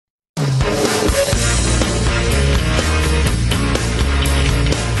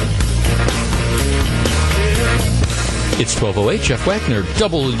It's 12:08. Jeff Wagner,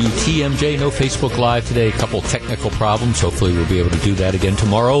 WTMJ. No Facebook Live today. A couple technical problems. Hopefully we'll be able to do that again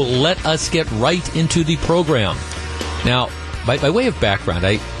tomorrow. Let us get right into the program. Now, by way of background,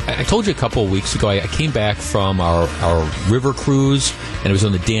 I told you a couple of weeks ago, I came back from our river cruise, and it was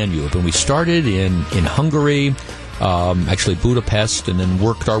on the Danube. And we started in Hungary, actually Budapest, and then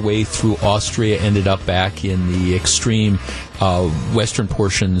worked our way through Austria, ended up back in the extreme eastern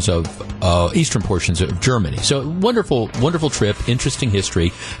portions of Germany. So wonderful trip, interesting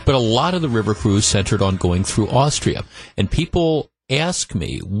history, but a lot of the river cruise centered on going through Austria. And people ask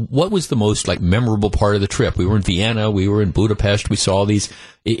me, what was the most memorable part of the trip? We were in Vienna, we were in Budapest, we saw these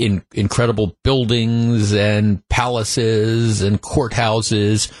incredible buildings and palaces and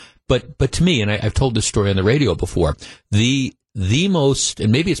courthouses. But to me, and I've told this story on the radio before, the most,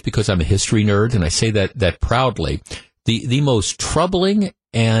 and maybe it's because I'm a history nerd and I say that proudly, the most troubling,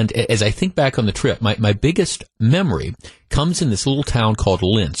 and as I think back on the trip, my biggest memory comes in this little town called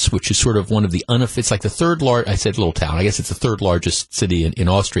Linz, which is sort of one of the it's like the third largest, I said little town, I guess it's the third largest city in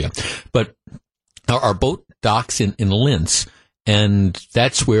Austria. But our boat docks in Linz, and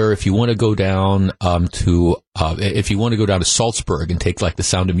that's where if you want to go down to Salzburg and take the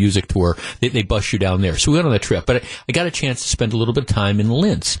Sound of Music tour, they bus you down there. So we went on that trip, but I got a chance to spend a little bit of time in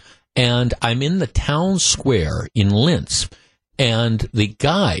Linz. And I'm in the town square in Linz, and the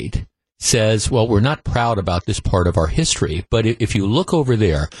guide says, well, we're not proud about this part of our history, but if you look over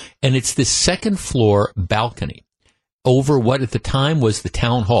there, and it's this second floor balcony over what at the time was the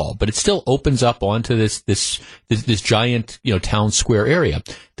town hall, but it still opens up onto this giant, town square area.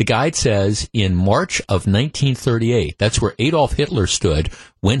 The guide says in March of 1938, that's where Adolf Hitler stood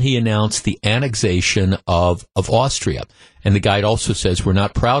when he announced the annexation of Austria. And the guide also says, we're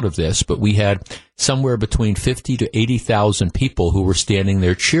not proud of this, but we had somewhere between 50 to 80,000 people who were standing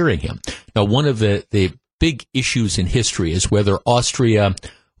there cheering him. Now, one of the big issues in history is whether Austria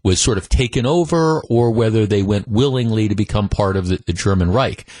was sort of taken over or whether they went willingly to become part of the German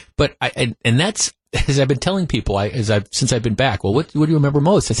Reich. But and that's, as I've been telling people, since I've been back, well, what do you remember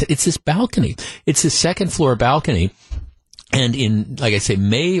most? I said, it's this balcony. It's this second floor balcony. And in, like I say,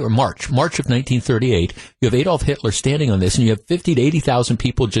 May or March of 1938, you have Adolf Hitler standing on this, and you have 50 to 80,000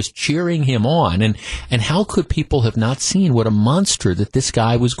 people just cheering him on. And how could people have not seen what a monster that this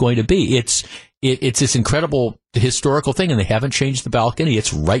guy was going to be? It's this incredible historical thing, and they haven't changed the balcony.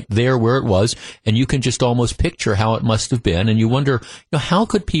 It's right there where it was, and you can just almost picture how it must have been. And you wonder, how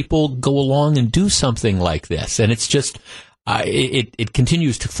could people go along and do something like this? And it's just, it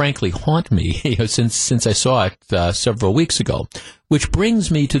continues to frankly haunt me, since I saw it several weeks ago. Which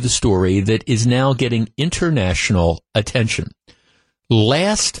brings me to the story that is now getting international attention.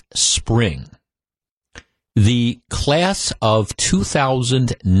 Last spring, the class of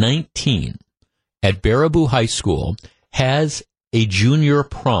 2019 at Baraboo High School has a junior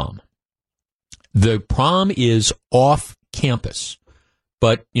prom. The prom is off campus.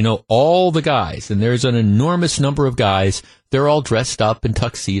 But, all the guys, and there's an enormous number of guys, they're all dressed up in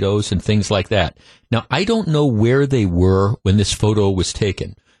tuxedos and things like that. Now, I don't know where they were when this photo was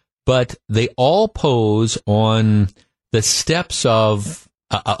taken, but they all pose on the steps of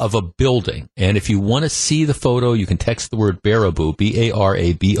a building. And if you want to see the photo, you can text the word Baraboo,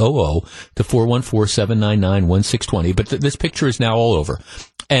 Baraboo, to 414-799-1620. But this picture is now all over.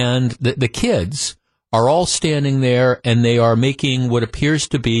 And the kids are all standing there, and they are making what appears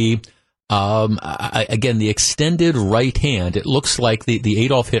to be, again, the extended right hand. It looks like the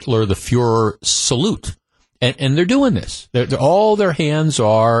Adolf Hitler, the Fuhrer salute. And they're doing this. All their hands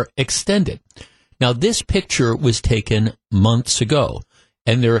are extended. Now, this picture was taken months ago,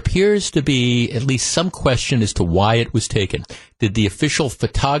 and there appears to be at least some question as to why it was taken. Did the official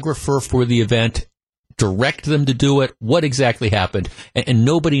photographer for the event direct them to do it? What exactly happened? And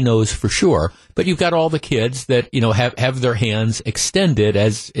nobody knows for sure. But you've got all the kids that, have their hands extended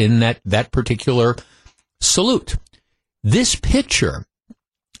as in that particular salute. This picture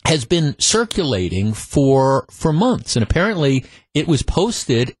has been circulating for months, and apparently it was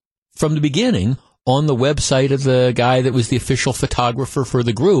posted from the beginning on the website of the guy that was the official photographer for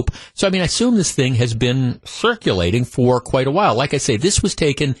the group. So, I assume this thing has been circulating for quite a while. Like I say, this was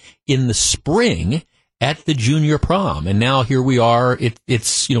taken in the spring at the junior prom, and now here we are.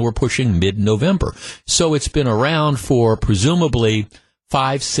 It's we're pushing mid-November, so it's been around for presumably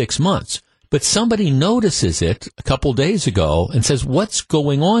 5-6 months. But somebody notices it a couple days ago and says, "What's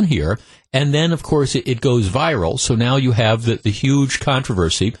going on here?" And then, of course, it goes viral. So now you have the huge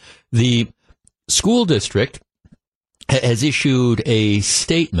controversy. The school district has issued a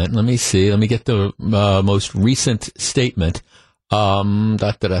statement. Let me see. Let me get the most recent statement. Here's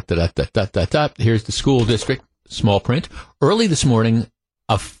the school district. small print. Early this morning,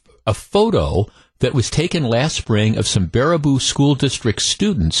 a photo that was taken last spring of some Baraboo School District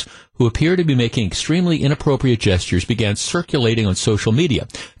students who appear to be making extremely inappropriate gestures began circulating on social media.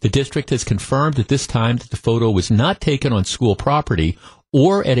 The district has confirmed at this time that the photo was not taken on school property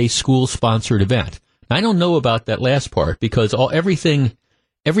or at a school-sponsored event. I don't know about that last part because everything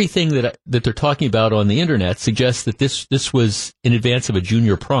that they're talking about on the internet suggests that this was in advance of a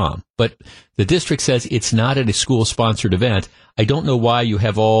junior prom. But the district says it's not at a school-sponsored event. I don't know why you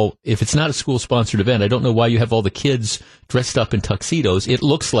have if it's not a school-sponsored event, I don't know why you have all the kids dressed up in tuxedos. It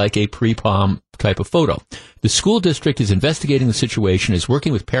looks like a pre-prom type of photo. The school district is investigating the situation, is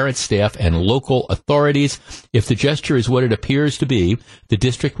working with parents, staff, and local authorities. If the gesture is what it appears to be, the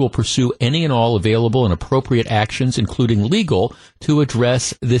district will pursue any and all available and appropriate actions, including legal, to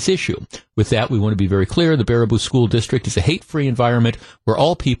address this issue. With that, we want to be very clear. The Baraboo School District is a hate-free environment where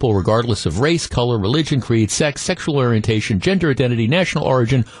all people, regardless of race, color, religion, creed, sex, sexual orientation, gender identity, national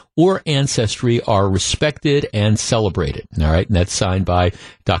origin, or ancestry, are respected and celebrated. All right, and that's signed by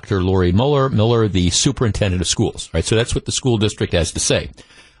Dr. Lori Miller, the superintendent of schools. All right, so that's what the school district has to say.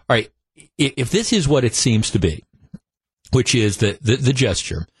 All right, if this is what it seems to be, which is the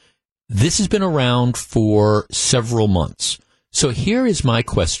gesture, this has been around for several months. So here is my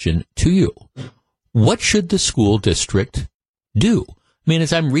question to you. What should the school district do? I mean,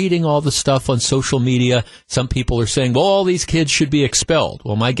 as I'm reading all the stuff on social media, some people are saying, well, all these kids should be expelled.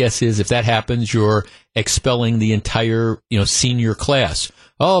 Well, my guess is if that happens, you're expelling the entire, senior class.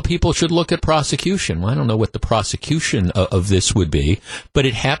 Oh, people should look at prosecution. Well, I don't know what the prosecution of this would be, but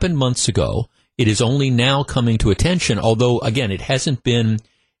it happened months ago. It is only now coming to attention, although, again, it hasn't been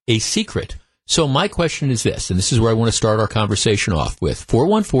a secret. So my question is this, and this is where I want to start our conversation off with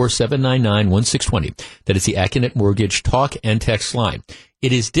 414-799-1620. That is the Acunet Mortgage talk and text line.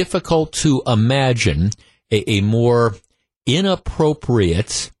 It is difficult to imagine a more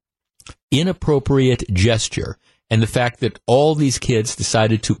inappropriate gesture. And the fact that all these kids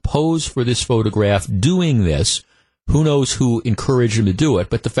decided to pose for this photograph doing this, who knows who encouraged them to do it,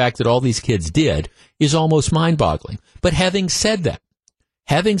 but the fact that all these kids did is almost mind-boggling. But having said that,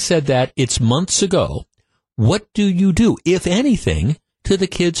 it's months ago. What do you do, if anything, to the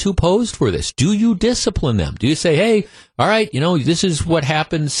kids who posed for this? Do you discipline them? Do you say, hey, all right, this is what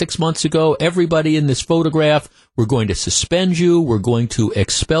happened 6 months ago. Everybody in this photograph, we're going to suspend you. We're going to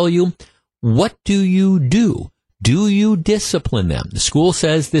expel you. What do you do? Do you discipline them? The school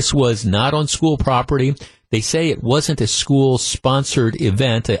says this was not on school property. They say it wasn't a school-sponsored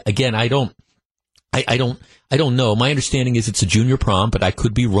event. Again, I don't know. My understanding is it's a junior prom, but I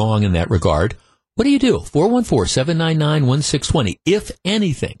could be wrong in that regard. What do you do? 414-799-1620. If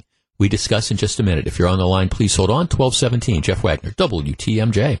anything, we discuss in just a minute. If you're on the line, please hold on. 1217, Jeff Wagner,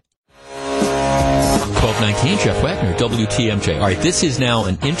 WTMJ. 1219, Jeff Wagner, WTMJ. All right, this is now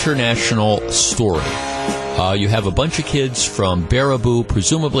an international story. You have a bunch of kids from Baraboo.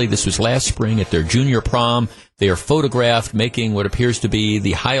 Presumably this was last spring at their junior prom. They are photographed making what appears to be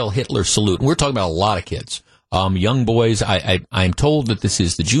the Heil Hitler salute. And we're talking about a lot of kids. Young boys. I'm told that this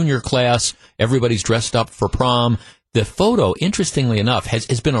is the junior class. Everybody's dressed up for prom. The photo, interestingly enough,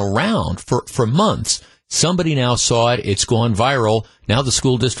 has been around for months. Somebody now saw it. It's gone viral. Now the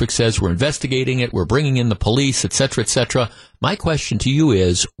school district says we're investigating it. We're bringing in the police, et cetera, et cetera. My question to you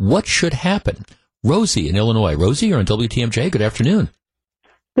is, what should happen? Rosie in Illinois. Rosie, you're on WTMJ. Good afternoon.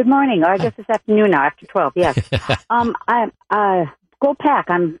 Good morning. I guess it's afternoon now, after 12, yes. Go Pack.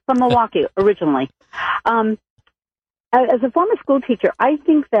 I'm from Milwaukee originally. As a former school teacher, I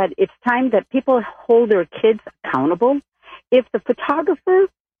think that it's time that people hold their kids accountable. If the photographer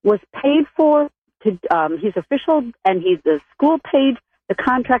was paid for, he's official, and the school paid the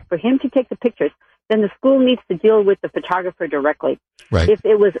contract for him to take the pictures, then the school needs to deal with the photographer directly. Right. If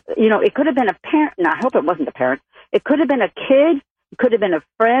it was, it could have been a parent. No, I hope it wasn't a parent. It could have been a kid. It could have been a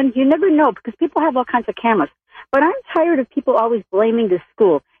friend. You never know because people have all kinds of cameras. But I'm tired of people always blaming the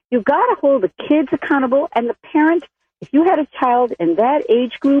school. You've got to hold the kids accountable and the parent. If you had a child in that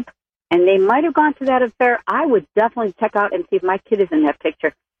age group and they might have gone to that affair, I would definitely check out and see if my kid is in that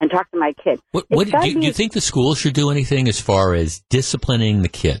picture and talk to my kid. Do you think the school should do anything as far as disciplining the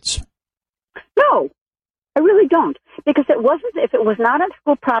kids? No, I really don't. Because if it was not on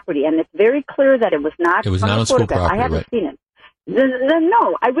school property, and it's very clear that it was not. It was not on school property, I haven't seen it. Then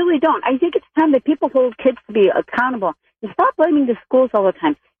no, I really don't. I think it's time that people hold kids to be accountable and stop blaming the schools all the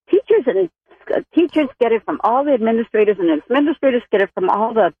time. Teachers get it from all the administrators, and administrators get it from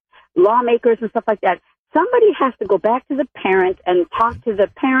all the lawmakers and stuff like that. Somebody has to go back to the parent and talk to the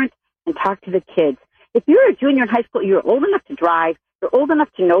parent and talk to the kids. If you're a junior in high school, you're old enough to drive. You're old enough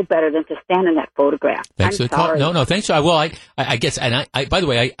to know better than to stand in that photograph. Thanks I'm for the call. sorry. No, thanks. Well, I guess, and I, by the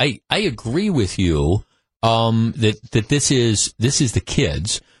way, I agree with you, that this is the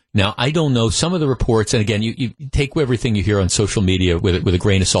kids. Now, I don't know some of the reports, and again, you take everything you hear on social media with a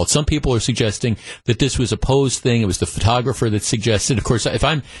grain of salt. Some people are suggesting that this was a posed thing. It was the photographer that suggested. Of course, if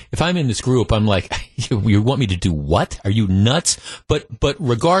I'm in this group, I'm like, you want me to do what? Are you nuts? But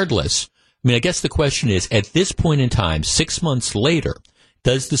regardless, I mean, I guess the question is, at this point in time, 6 months later,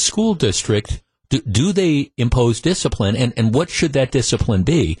 does the school district do they impose discipline, and what should that discipline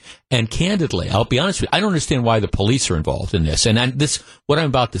be? And candidly, I'll be honest with you, I don't understand why the police are involved in this. And what I'm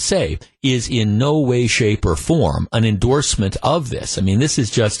about to say is in no way, shape, or form an endorsement of this. I mean, this is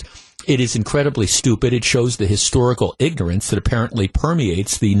just, it is incredibly stupid. It shows the historical ignorance that apparently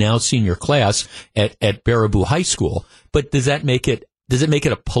permeates the now senior class at Baraboo High School. But does it make it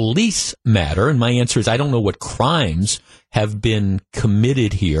a police matter? And my answer is I don't know what crimes have been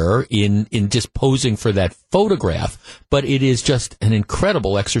committed here in just posing for that photograph, but it is just an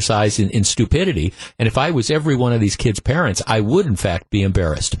incredible exercise in stupidity. And if I was every one of these kids' parents, I would in fact be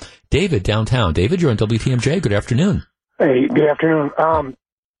embarrassed. David, downtown. David, you're on WTMJ. Good afternoon. Hey, good afternoon.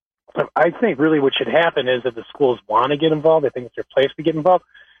 I think really what should happen is that the schools want to get involved. I think it's their place to get involved.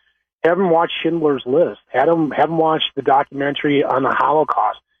 Have them watch Schindler's List. Have them watch the documentary on the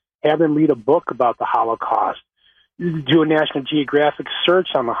Holocaust. Have them read a book about the Holocaust. Do a National Geographic search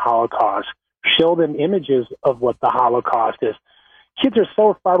on the Holocaust. Show them images of what the Holocaust is. Kids are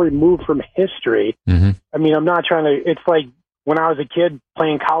so far removed from history. Mm-hmm. I mean, I'm not trying to, it's like when I was a kid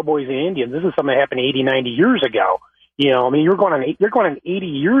playing cowboys and Indians. This is something that happened 80, 90 years ago. You know, I mean, you're going on 80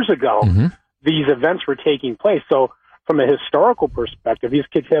 years ago. Mm-hmm. These events were taking place. So from a historical perspective, these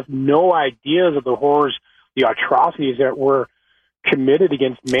kids have no ideas of the horrors, the atrocities that were committed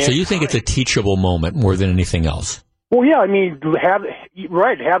against mankind. So you think it's a teachable moment more than anything else? Well, yeah. I mean, have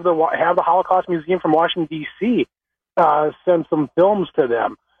the Holocaust Museum from Washington D.C. Send some films to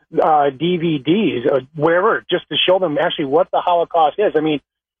them, DVDs, whatever, just to show them actually what the Holocaust is. I mean,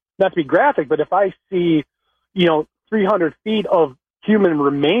 not to be graphic, but if I see, 300 feet of human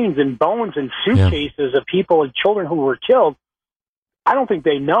remains and bones and suitcases of people and children who were killed, I don't think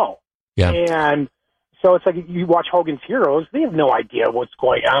they know. Yeah. And so it's like you watch Hogan's Heroes, they have no idea what's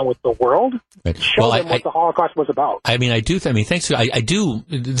going on with the world. Right. Show them what the Holocaust was about. I mean, thanks. I do.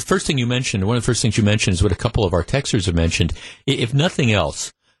 The first thing you mentioned, one of the first things you mentioned is what a couple of our texters have mentioned. If nothing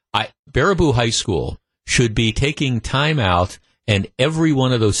else, Baraboo High School should be taking time out, and every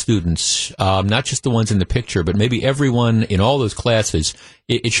one of those students, not just the ones in the picture, but maybe everyone in all those classes,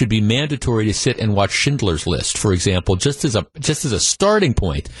 it should be mandatory to sit and watch Schindler's List, for example, just as a starting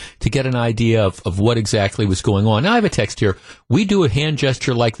point to get an idea of what exactly was going on. Now I have a text here. We do a hand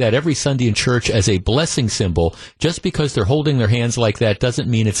gesture like that every Sunday in church as a blessing symbol. Just because they're holding their hands like that doesn't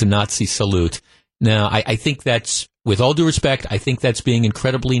mean it's a Nazi salute. Now, I think that's, with all due respect, I think that's being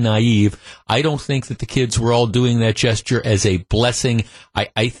incredibly naive. I don't think that the kids were all doing that gesture as a blessing.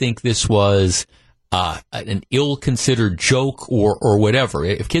 I think this was an ill-considered joke or whatever.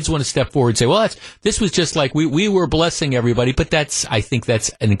 If kids want to step forward and say, well, this was just like we were blessing everybody, but I think that's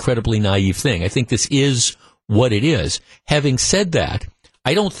an incredibly naive thing. I think this is what it is. Having said that,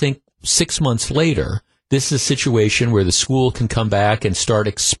 I don't think 6 months later this is a situation where the school can come back and start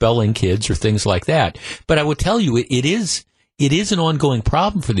expelling kids or things like that. But I would tell you, it is an ongoing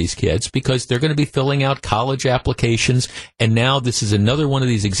problem for these kids because they're going to be filling out college applications. And now this is another one of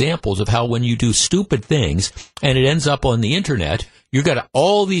these examples of how when you do stupid things and it ends up on the internet, you've got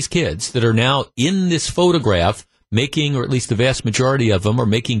all these kids that are now in this photograph making, or at least the vast majority of them, are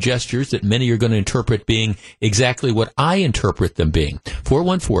making gestures that many are going to interpret being exactly what I interpret them being.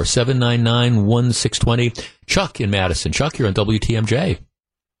 414-799-1620. Chuck in Madison. Chuck, you're on WTMJ.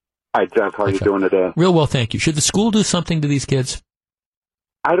 Hi, Jeff. How are you doing today? Real well, thank you. Should the school do something to these kids?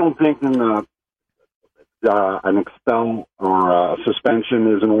 I don't think an expel or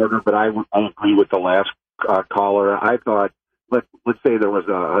suspension is in order, but I agree with the last caller. I thought, let's say there was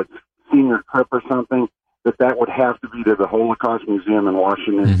a senior trip or something, that would have to be to the Holocaust Museum in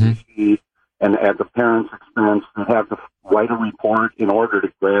Washington, D.C., and at the parents' expense, they'd have to write a report in order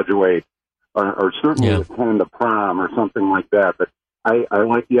to graduate or certainly attend a prom or something like that. But I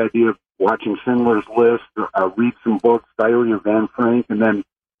like the idea of watching Schindler's List, read some books, Diary of Anne Frank, and then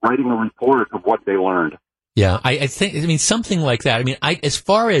writing a report of what they learned. Yeah, I think something like that. I mean, as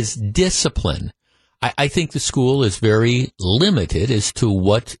far as discipline, I think the school is very limited as to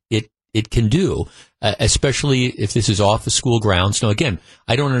what it it can do, especially if this is off the school grounds. Now, again,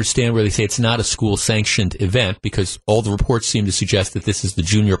 I don't understand where they say it's not a school-sanctioned event, because all the reports seem to suggest that this is the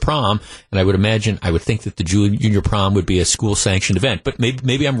junior prom, and I would think that the junior prom would be a school-sanctioned event. But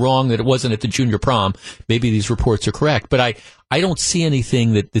maybe I'm wrong that it wasn't at the junior prom. Maybe these reports are correct. But I don't see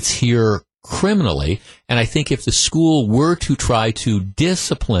anything that's here criminally, and I think if the school were to try to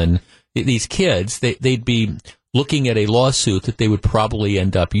discipline these kids, they'd be looking at a lawsuit that they would probably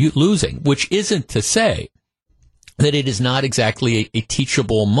end up losing, which isn't to say that it is not exactly a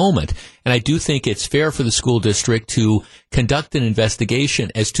teachable moment. And I do think it's fair for the school district to conduct an investigation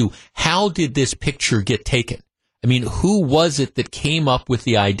as to how did this picture get taken. I mean, who was it that came up with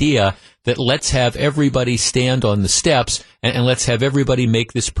the idea that let's have everybody stand on the steps and let's have everybody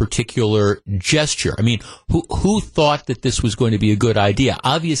make this particular gesture? I mean, who thought that this was going to be a good idea?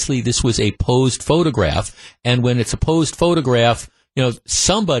 Obviously, this was a posed photograph, and when it's a posed photograph,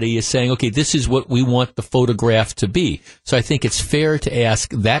 somebody is saying, okay, this is what we want the photograph to be. So I think it's fair to ask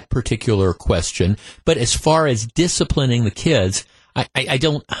that particular question. But as far as disciplining the kids, I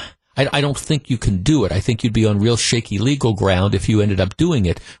don't think you can do it. I think you'd be on real shaky legal ground if you ended up doing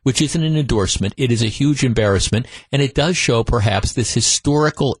it, which isn't an endorsement. It is a huge embarrassment, and it does show perhaps this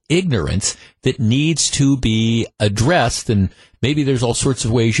historical ignorance that needs to be addressed, and maybe there's all sorts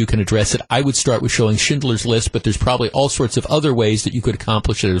of ways you can address it. I would start with showing Schindler's List, but there's probably all sorts of other ways that you could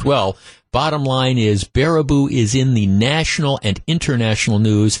accomplish it as well. Bottom line is Baraboo is in the national and international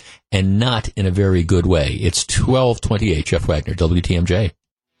news, and not in a very good way. It's 12:28. Jeff Wagner, WTMJ.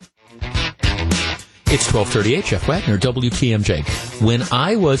 It's 12:38, Jeff Wagner, WTMJ. When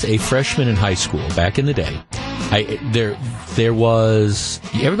I was a freshman in high school back in the day, there was,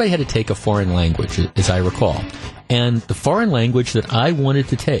 everybody had to take a foreign language, as I recall. And the foreign language that I wanted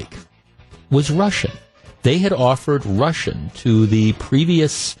to take was Russian. They had offered Russian to the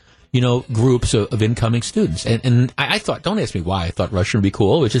previous, groups of incoming students. And I thought, don't ask me why I thought Russian would be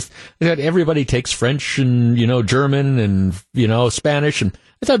cool. It's just that everybody takes French and, German and, Spanish, and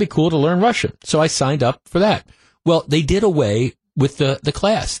I thought it'd be cool to learn Russian. So I signed up for that. Well, they did away with the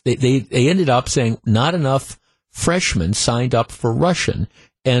class. They ended up saying not enough freshmen signed up for Russian.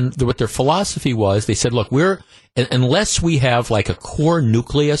 And what their philosophy was, they said, look, unless we have like a core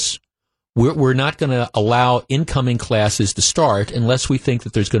nucleus, we're not going to allow incoming classes to start unless we think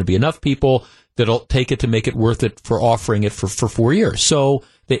that there's going to be enough people that'll take it to make it worth it for offering it for 4 years. So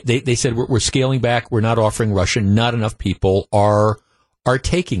they said, we're scaling back. We're not offering Russian. Not enough people are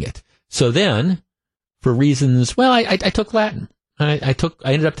taking it. So then, for reasons, I took Latin. I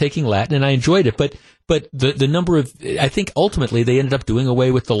ended up taking Latin, and I enjoyed it. But the number of, I think ultimately they ended up doing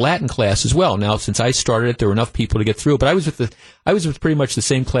away with the Latin class as well. Now, since I started it, there were enough people to get through. But I was with pretty much the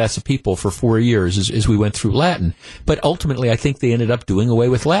same class of people for 4 years as we went through Latin. But ultimately, I think they ended up doing away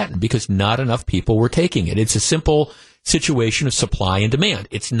with Latin because not enough people were taking it. It's a simple situation of supply and demand.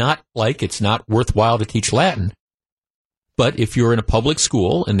 It's not like it's not worthwhile to teach Latin. But if you're in a public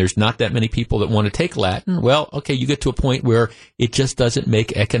school and there's not that many people that want to take Latin, well, okay, you get to a point where it just doesn't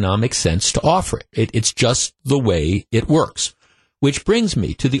make economic sense to offer it. It's just the way it works. Which brings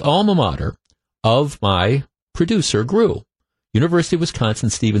me to the alma mater of my producer, Gru, University of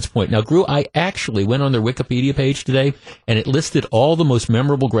Wisconsin, Stevens Point. Now, Gru, I actually went on their Wikipedia page today, and it listed all the most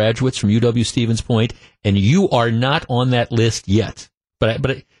memorable graduates from UW Stevens Point, and you are not on that list yet.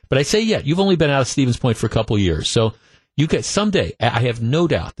 But I say yet. You've only been out of Stevens Point for a couple of years, so you get someday. I have no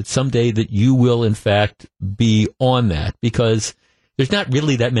doubt that someday that you will, in fact, be on that, because there's not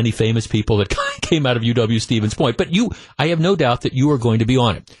really that many famous people that came out of UW Stevens Point. But I have no doubt that you are going to be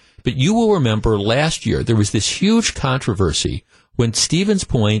on it. But you will remember last year there was this huge controversy when Stevens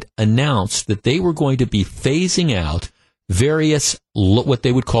Point announced that they were going to be phasing out various what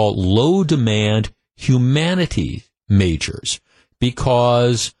they would call low-demand humanities majors,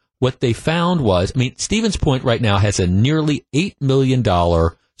 because what they found was, Stevens Point right now has a nearly $8 million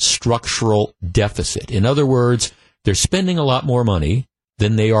structural deficit. In other words, they're spending a lot more money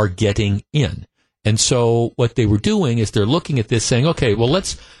than they are getting in. And so what they were doing is they're looking at this saying, okay, well,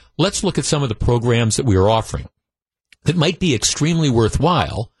 let's look at some of the programs that we are offering that might be extremely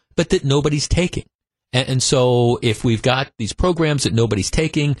worthwhile, but that nobody's taking. And so if we've got these programs that nobody's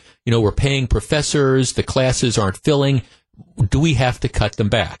taking, we're paying professors, the classes aren't filling, do we have to cut them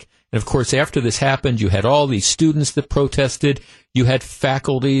back? And of course, after this happened, you had all these students that protested. You had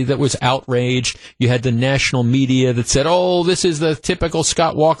faculty that was outraged. You had the national media that said, oh, this is the typical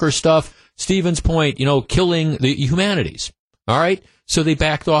Scott Walker stuff. Stevens Point, killing the humanities. All right. So they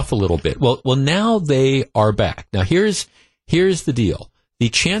backed off a little bit. Well, now they are back. Now, here's the deal. The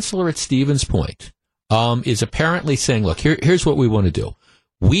chancellor at Stevens Point is apparently saying, look, here's what we want to do.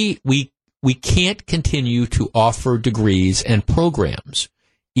 we can't continue to offer degrees and programs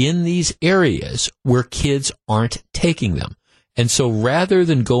in these areas where kids aren't taking them. And so rather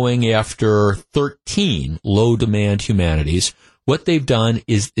than going after 13 low-demand humanities, what they've done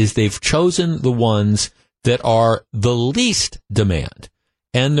is they've chosen the ones that are the least demand.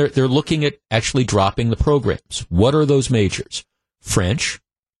 And they're looking at actually dropping the programs. What are those majors? French,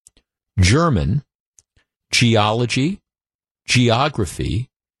 German, geology, geography,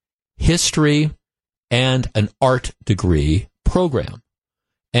 history, and an art degree program.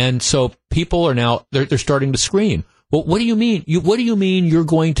 And so people are now, they're starting to scream. Well, what do you mean? What do you mean you're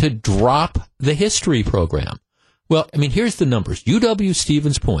going to drop the history program? Well, I mean, here's the numbers.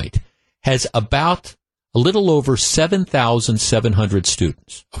 UW-Stevens Point has about a little over 7,700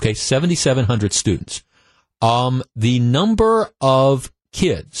 students. Okay, 7,700 students. The number of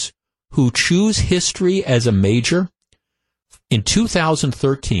kids who choose history as a major, in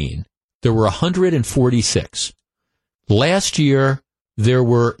 2013, there were 146. Last year, there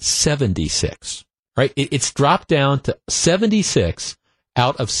were 76. Right? It's dropped down to 76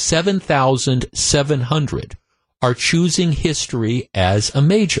 out of 7,700 are choosing history as a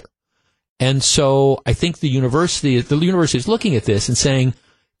major. And so I think the university is looking at this and saying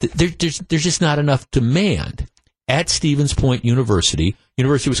that there's just not enough demand at Stevens Point University,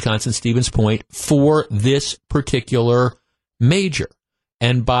 University of Wisconsin, Stevens Point, for this particular major.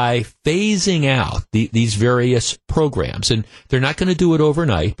 And by phasing out these various programs, and they're not going to do it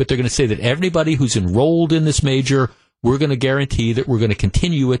overnight, but they're going to say that everybody who's enrolled in this major, we're going to guarantee that we're going to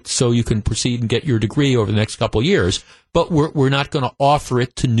continue it so you can proceed and get your degree over the next couple of years, but we're not going to offer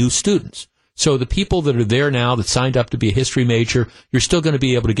it to new students. So the people that are there now that signed up to be a history major, you're still going to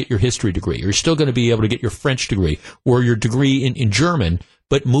be able to get your history degree. You're still going to be able to get your French degree or your degree in German.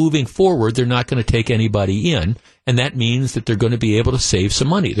 But moving forward, they're not going to take anybody in, and that means that they're going to be able to save some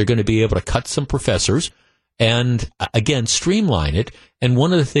money. They're going to be able to cut some professors and, again, streamline it. And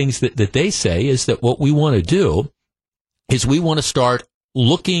one of the things that they say is that what we want to do is we want to start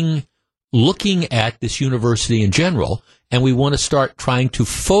looking at this university in general, and we want to start trying to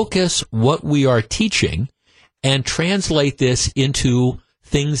focus what we are teaching and translate this into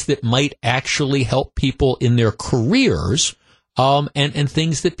things that might actually help people in their careers, and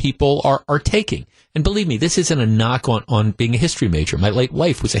things that people are taking. And believe me, this isn't a knock on being a history major. My late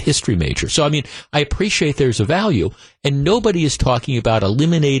wife was a history major. So, I mean, I appreciate there's a value. And nobody is talking about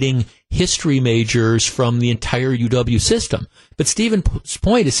eliminating history majors from the entire UW system. But Stevens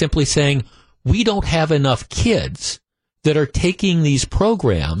Point is simply saying, we don't have enough kids that are taking these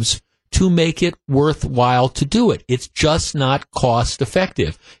programs to make it worthwhile to do it. It's just not cost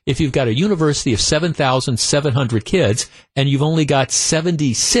effective. If you've got a university of 7,700 kids and you've only got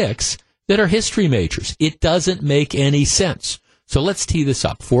 76 that are history majors, it doesn't make any sense. So let's tee this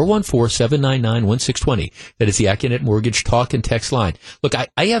up. 414-799-1620. That is the Accunet Mortgage talk and text line. Look,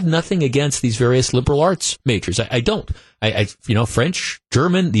 I have nothing against these various liberal arts majors. I don't. French,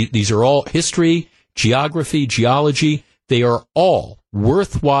 German, these are all history, geography, geology. They are all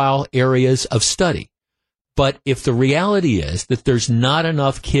worthwhile areas of study. But if the reality is that there's not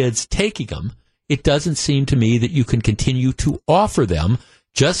enough kids taking them, it doesn't seem to me that you can continue to offer them.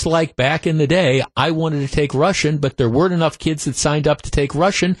 Just like back in the day, I wanted to take Russian, but there weren't enough kids that signed up to take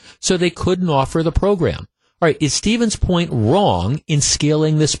Russian, so they couldn't offer the program. All right, is Stevens Point wrong in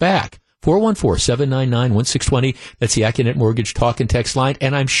scaling this back? 414-799-1620. That's the Accunet Mortgage talk and text line.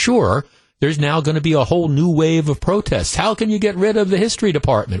 And I'm sure there's now going to be a whole new wave of protests. How can you get rid of the history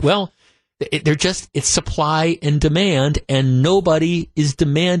department? Well, it's supply and demand, and nobody is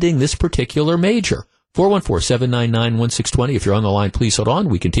demanding this particular major. 414-799-1620. If you're on the line, please hold on.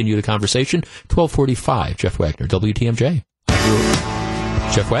 We continue the conversation. 1245, Jeff Wagner, WTMJ.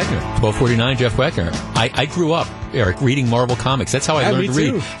 Jeff Wagner, 1249, Jeff Wagner. I grew up, Eric, reading Marvel comics. That's how I learned to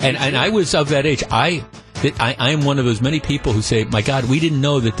read. And I was of that age. I am one of those many people who say, my God, we didn't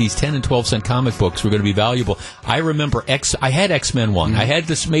know that these 10 and 12 cent comic books were going to be valuable. I remember I had X-Men 1. I had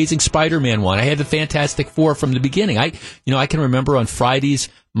this Amazing Spider-Man 1. I had the Fantastic Four from the beginning. I can remember on Fridays,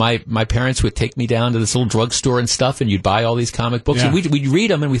 my parents would take me down to this little drugstore and stuff, and you'd buy all these comic books. Yeah. And we'd read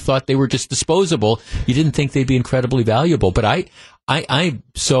them, and we thought they were just disposable. You didn't think they'd be incredibly valuable. But I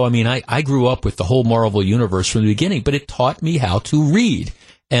grew up with the whole Marvel universe from the beginning, but it taught me how to read.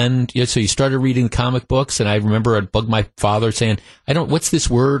 And so you started reading the comic books, and I remember I'd bug my father saying, what's this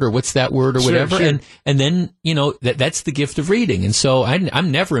word or what's that word or whatever. Sure. And then, that's the gift of reading. And so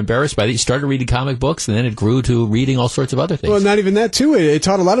I'm never embarrassed by that. You started reading comic books, and then it grew to reading all sorts of other things. Well, not even that, too. It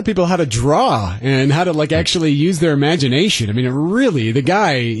taught a lot of people how to draw and how to, actually use their imagination. I mean, really, the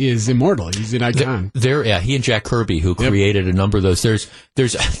guy is immortal. He's an icon. He and Jack Kirby, who created a number of those. There's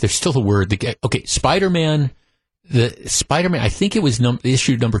still a word. Spider-Man. The Spider-Man, I think it was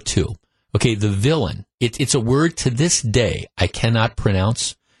issue number 2. Okay, the villain. It's a word to this day I cannot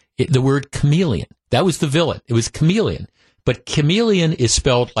pronounce. The word chameleon. That was the villain. It was chameleon. But chameleon is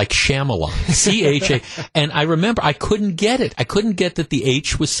spelled like Shyamalan. C-H-A. And I remember I couldn't get it. I couldn't get that the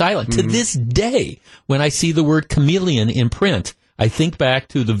H was silent. Mm-hmm. To this day, when I see the word chameleon in print, I think back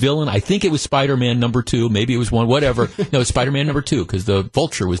to the villain. I think it was Spider-Man number 2. Maybe it was 1, whatever. No, it's Spider-Man number 2, because the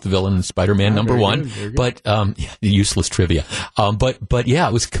Vulture was the villain in Spider-Man number 1. Good. But, useless trivia. But yeah,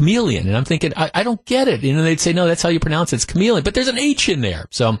 it was chameleon. And I'm thinking, I don't get it. And they'd say, no, that's how you pronounce it. It's chameleon. But there's an H in there.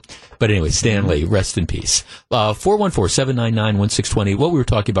 So, but anyway, Stanley, rest in peace. 414-799-1620. What we were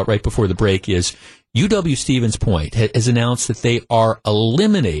talking about right before the break is UW-Stevens Point has announced that they are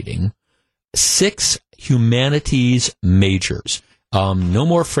eliminating 6 humanities majors. No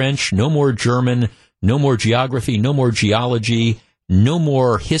more French, no more German, no more geography, no more geology, no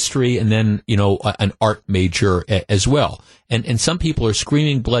more history, and then, an art major as well. And some people are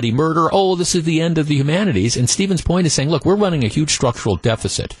screaming bloody murder. Oh, this is the end of the humanities. And Stevens Point is saying, look, we're running a huge structural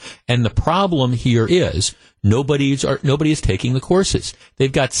deficit. And the problem here is nobody is taking the courses.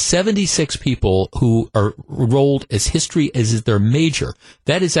 They've got 76 people who are enrolled as history as their major.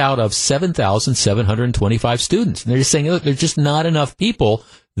 That is out of 7,725 students. And they're just saying, look, there's just not enough people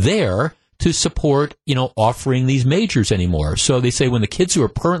there to support, offering these majors anymore. So they say when the kids who are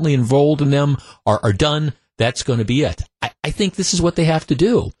currently enrolled in them are done, that's going to be it. I think this is what they have to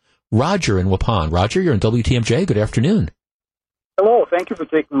do. Roger in Waupun. Roger, you're in WTMJ. Good afternoon. Hello. Thank you for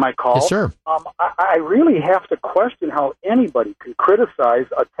taking my call. Yes, sir. I really have to question how anybody can criticize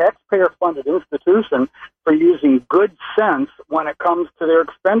a taxpayer-funded institution for using good sense when it comes to their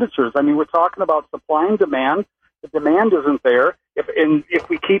expenditures. I mean, we're talking about supply and demand. The demand isn't there. If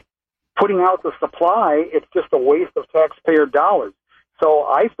we keep putting out the supply, it's just a waste of taxpayer dollars. So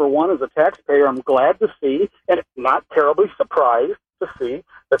I, for one, as a taxpayer, I'm glad to see, and not terribly surprised to see,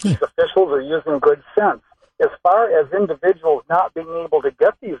 that these officials are using good sense. As far as individuals not being able to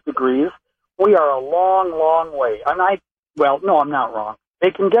get these degrees, we are a long, long way. I'm not wrong. They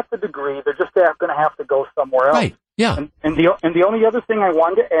can get the degree. They're just going to have to go somewhere else. Right. Yeah. And the only other thing I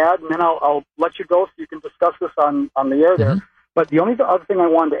wanted to add, and then I'll let you go so you can discuss this on the air there. Mm-hmm. But the only other thing I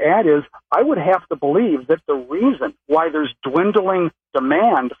wanted to add is I would have to believe that the reason why there's dwindling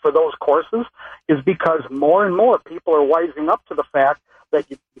demand for those courses is because more and more people are wising up to the fact that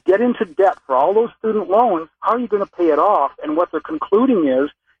you get into debt for all those student loans. How are you going to pay it off? And what they're concluding is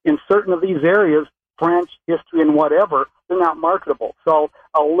in certain of these areas, French, history, and whatever, they're not marketable. So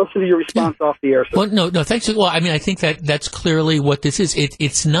I'll listen to your response off the air. Well, no, thanks. Well, I mean, I think that's clearly what this is.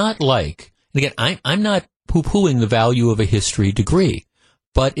 It's not like, and again, I'm not poo-pooing the value of a history degree.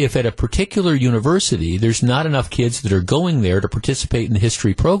 But if at a particular university there's not enough kids that are going there to participate in the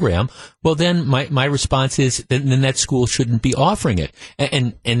history program, well, then my response is then that school shouldn't be offering it.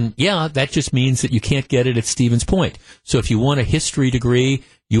 And yeah, that just means that you can't get it at Stevens Point. So if you want a history degree,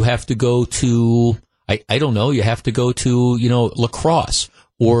 you have to go to, I don't know, you have to go to, La Crosse.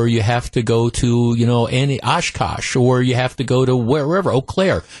 Or you have to go to, Oshkosh, or you have to go to wherever, Eau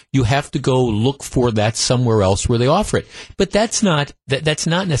Claire. You have to go look for that somewhere else where they offer it. But that's not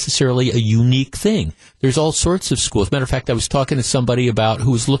necessarily a unique thing. There's all sorts of schools. As a matter of fact, I was talking to somebody who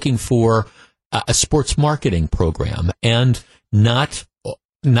was looking for a sports marketing program, and not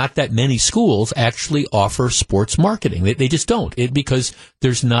that many schools actually offer sports marketing. They just don't. Because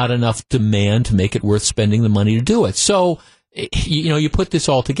there's not enough demand to make it worth spending the money to do it. So, you put this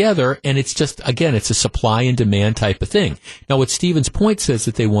all together, and it's just, again, it's a supply and demand type of thing. Now, what Stevens Point says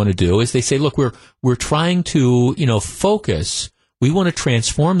that they want to do is they say, look, we're trying to, focus. We want to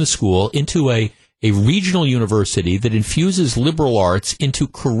transform the school into a regional university that infuses liberal arts into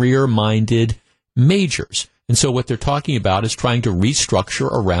career-minded majors. And so what they're talking about is trying to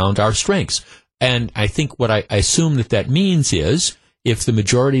restructure around our strengths. And I think what I assume that means is, if the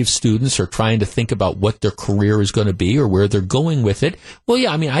majority of students are trying to think about what their career is going to be or where they're going with it, well,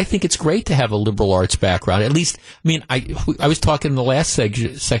 yeah, I mean, I think it's great to have a liberal arts background. At least, I mean, I was talking in the last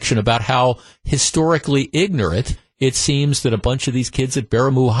section about how historically ignorant it seems that a bunch of these kids at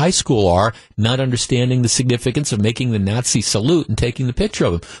Baramoo High School are, not understanding the significance of making the Nazi salute and taking the picture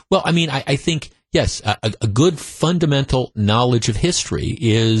of them. Well, I mean, I think yes, a good fundamental knowledge of history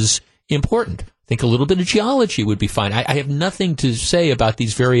is important. I think a little bit of geology would be fine. I have nothing to say about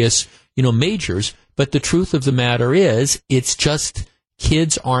these various, majors, but the truth of the matter is, it's just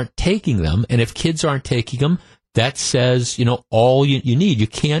kids aren't taking them, and if kids aren't taking them, that says, all you need. You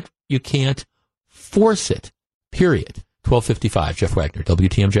can't force it. Period. 12:55. Jeff Wagner,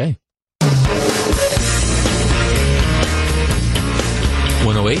 WTMJ.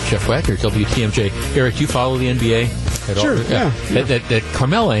 108, Jeff Wagner, WTMJ. Eric, do you follow the NBA at all? Sure, yeah. That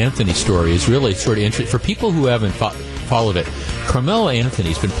Carmelo Anthony story is really sort of interesting. For people who haven't followed it, Carmelo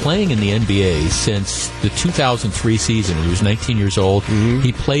Anthony's been playing in the NBA since the 2003 season. He was 19 years old. Mm-hmm.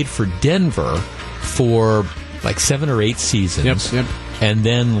 He played for Denver for like 7 or 8 seasons. Yep. And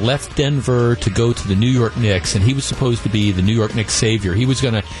then left Denver to go to the New York Knicks, and he was supposed to be the New York Knicks savior. He was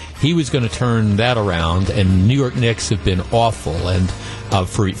gonna turn that around, and New York Knicks have been awful and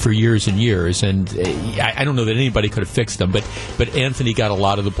for years and years. And I don't know that anybody could have fixed them, but Anthony got a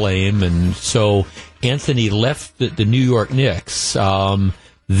lot of the blame, and so Anthony left the New York Knicks.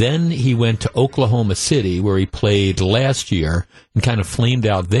 Then he went to Oklahoma City, where he played last year, and kind of flamed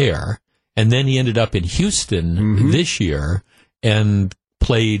out there. And then he ended up in Houston this year. And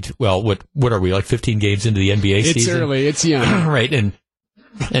played, well, what are we, like 15 games into the NBA season? It's early, it's young. Right, and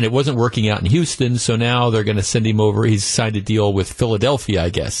it wasn't working out in Houston, so now they're going to send him over. He's signed a deal with Philadelphia, I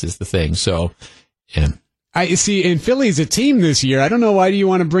guess, is the thing. So, yeah. I see, and Philly's a team this year. I don't know, why do you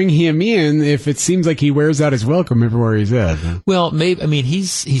want to bring him in if it seems like he wears out his welcome everywhere he's at? Well, maybe,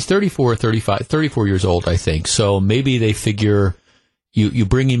 he's 34 years old, I think, so maybe they figure... You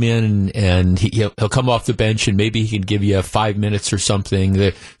bring him in and he'll come off the bench and maybe he can give you 5 minutes or something.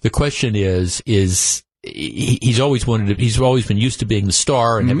 The question is he's always been used to being the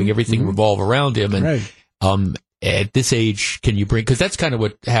star and having everything revolve around him. And right. At this age, can you bring? Because that's kind of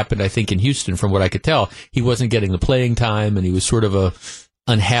what happened, I think, in Houston. From what I could tell, he wasn't getting the playing time and he was sort of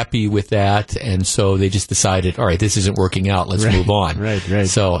unhappy with that, and so they just decided, all right, this isn't working out, let's move on. Right.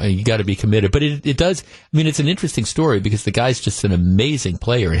 So you got to be committed. But it does, it's an interesting story because the guy's just an amazing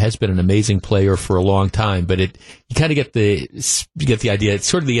player. It has been an amazing player for a long time, but you kind of get the idea. It's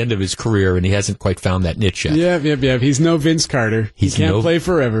sort of the end of his career, and he hasn't quite found that niche yet. Yeah. He's no Vince Carter. He can't play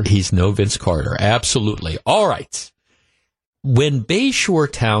forever. He's no Vince Carter. Absolutely. All right. When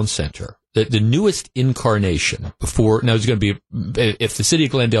Bayshore Town Center, the newest incarnation now there's going to be, if the city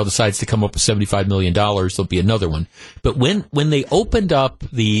of Glendale decides to come up with $75 million, there'll be another one. But when they opened up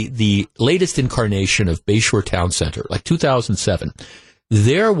the latest incarnation of Bayshore Town Center, like 2007,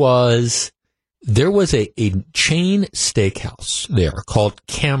 there was a chain steakhouse there called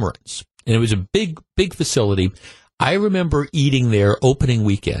Cameron's, and it was a big facility. I remember eating there opening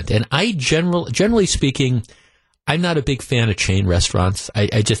weekend, and I generally speaking, I'm not a big fan of chain restaurants.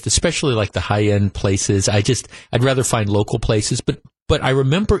 I just, especially like the high-end places, I'd rather find local places. But I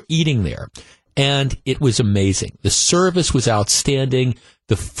remember eating there, and it was amazing. The service was outstanding.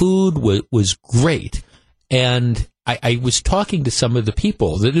 The food was great. And I was talking to some of the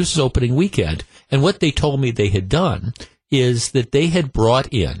people. This was opening weekend, and what they told me they had done is that they had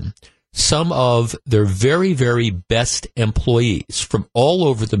brought in some of their very, very best employees from all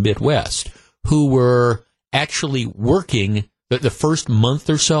over the Midwest who were actually working the first month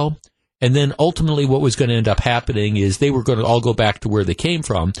or so, and then ultimately what was going to end up happening is they were going to all go back to where they came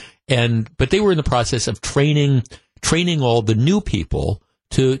from, but they were in the process of training all the new people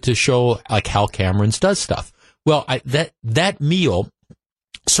to show like how Cameron's does stuff. Well, that meal,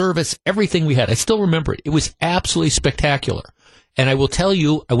 service, everything we had, I still remember it. It was absolutely spectacular. And I will tell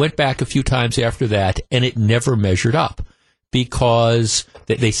you, I went back a few times after that, and it never measured up, because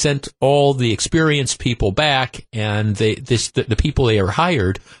they sent all the experienced people back, and the people they were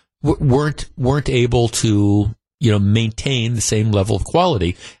hired weren't able to maintain the same level of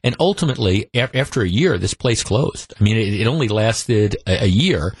quality. And ultimately, after a year, this place closed. It only lasted a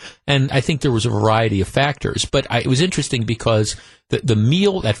year, and I think there was a variety of factors. But it was interesting because the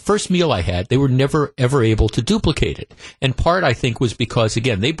meal, that first meal I had, they were never, ever able to duplicate it. And part, I think, was because,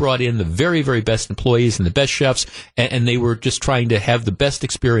 again, they brought in the very, very best employees and the best chefs, and they were just trying to have the best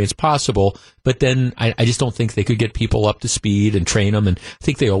experience possible. But then I just don't think they could get people up to speed and train them, and I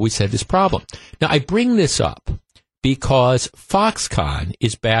think they always had this problem. Now, I bring this up because Foxconn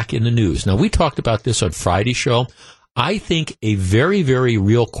is back in the news. Now, we talked about this on Friday's show. I think a very, very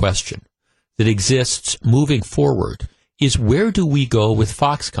real question that exists moving forward is, where do we go with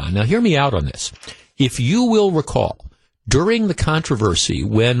Foxconn? Now, hear me out on this. If you will recall, during the controversy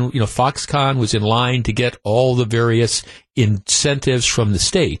when Foxconn was in line to get all the various incentives from the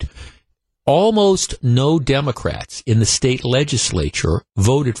state, almost no Democrats in the state legislature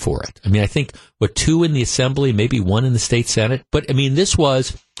voted for it. I mean, I think, 2 in the Assembly, maybe 1 in the state Senate. But, I mean, this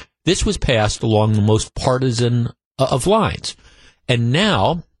was passed along the most partisan of lines. And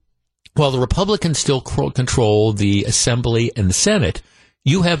now, while the Republicans still control the Assembly and the Senate,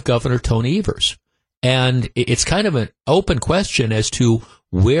 you have Governor Tony Evers. And it's kind of an open question as to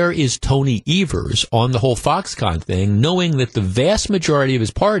where is Tony Evers on the whole Foxconn thing, knowing that the vast majority of his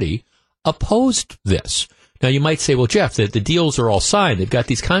party opposed this. Now, you might say, well, Jeff, the deals are all signed. They've got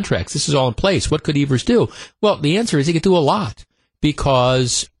these contracts. This is all in place. What could Evers do? Well, the answer is he could do a lot,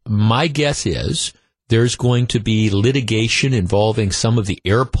 because my guess is there's going to be litigation involving some of the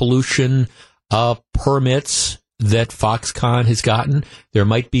air pollution permits that Foxconn has gotten. There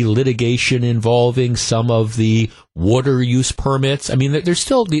might be litigation involving some of the water use permits. I mean, there's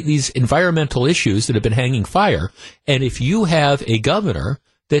still these environmental issues that have been hanging fire. And if you have a governor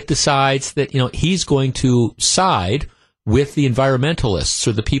that decides that, he's going to side with the environmentalists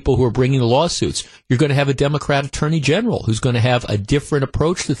or the people who are bringing the lawsuits, you're going to have a Democrat attorney general who's going to have a different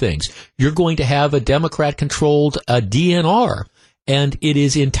approach to things. You're going to have a Democrat-controlled DNR. And it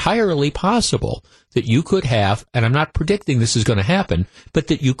is entirely possible that you could have, and I'm not predicting this is going to happen, but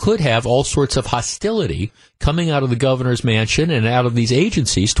that you could have all sorts of hostility coming out of the governor's mansion and out of these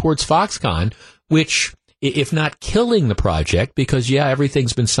agencies towards Foxconn, which, if not killing the project, because,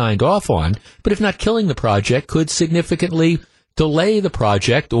 everything's been signed off on, but if not killing the project, could significantly delay the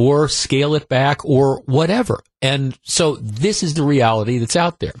project or scale it back or whatever. And so this is the reality that's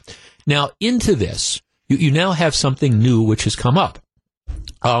out there. Now, into this, you now have something new which has come up.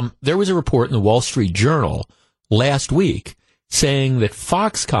 There was a report in the Wall Street Journal last week saying that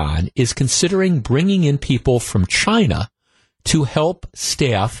Foxconn is considering bringing in people from China to help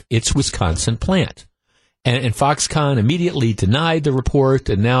staff its Wisconsin plant. And Foxconn immediately denied the report,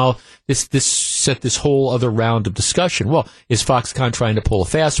 and now this set this whole other round of discussion. Well, is Foxconn trying to pull a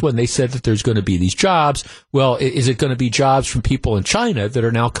fast one? They said that there's going to be these jobs. Well, is it going to be jobs from people in China that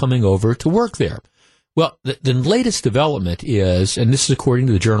are now coming over to work there? Well, the latest development is, and this is according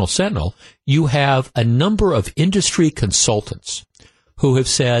to the Journal Sentinel, you have a number of industry consultants who have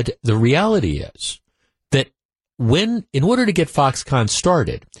said the reality is that in order to get Foxconn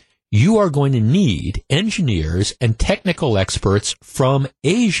started, you are going to need engineers and technical experts from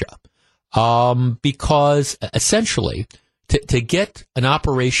Asia, because essentially to get an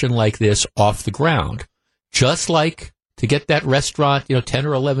operation like this off the ground, just like to get that restaurant, 10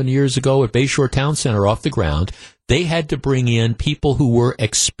 or 11 years ago at Bayshore Town Center off the ground, they had to bring in people who were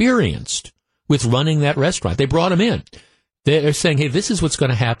experienced with running that restaurant. They brought them in. They're saying, hey, this is what's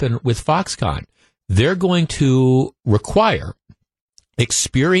going to happen with Foxconn. They're going to require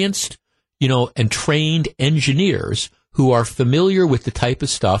experienced, and trained engineers who are familiar with the type of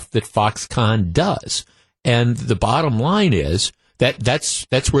stuff that Foxconn does. And the bottom line is that's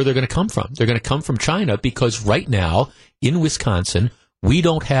where they're going to come from. They're going to come from China, because right now in Wisconsin, we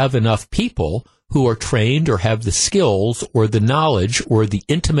don't have enough people who are trained or have the skills or the knowledge or the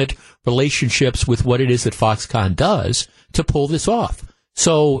intimate relationships with what it is that Foxconn does to pull this off.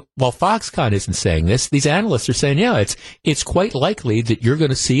 So while Foxconn isn't saying this, these analysts are saying, it's quite likely that you're going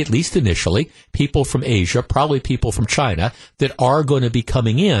to see, at least initially, people from Asia, probably people from China, that are going to be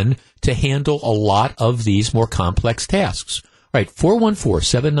coming in to handle a lot of these more complex tasks. All right,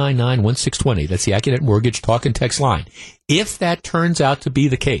 414-799-1620. That's the Accunet Mortgage talk and text line. If that turns out to be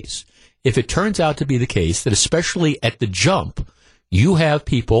the case, that especially at the jump, you have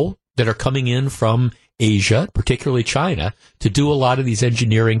people that are coming in from Asia, particularly China, to do a lot of these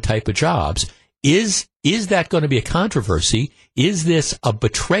engineering type of jobs, is that going to be a controversy? Is this a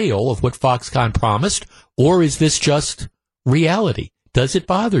betrayal of what Foxconn promised, or is this just reality? Does it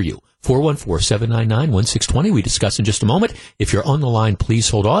bother you? 414-799-1620. We discuss in just a moment. If you're on the line, please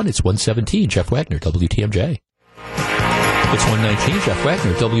hold on. It's 117, Jeff Wagner, WTMJ. It's 119, Jeff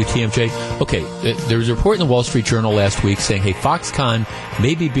Wagner, WTMJ. Okay, there was a report in the Wall Street Journal last week saying, hey, Foxconn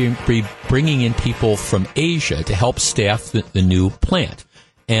may be bringing in people from Asia to help staff the new plant.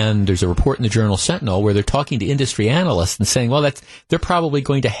 And there's a report in the Journal Sentinel where they're talking to industry analysts and saying, well, they're probably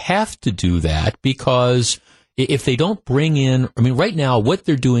going to have to do that, because if they don't bring in, right now what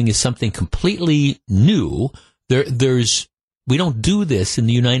they're doing is something completely new. We don't do this in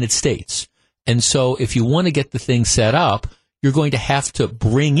the United States. And so if you want to get the thing set up, you're going to have to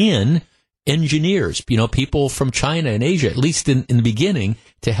bring in engineers, people from China and Asia, at least in the beginning,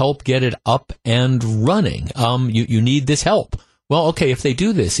 to help get it up and running. You need this help well, okay, if they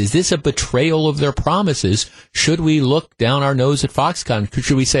do this, is this a betrayal of their promises? Should we look down our nose at Foxconn?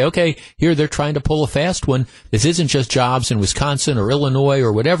 Should we say, okay, here they're trying to pull a fast one. This isn't just jobs in Wisconsin or Illinois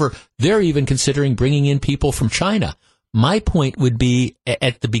or whatever. They're even considering bringing in people from China. My point would be,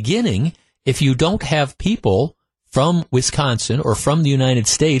 at the beginning, if you don't have people from Wisconsin or from the United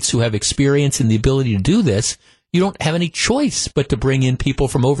States who have experience and the ability to do this, you don't have any choice but to bring in people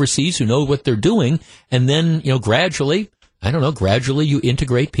from overseas who know what they're doing. And then, gradually you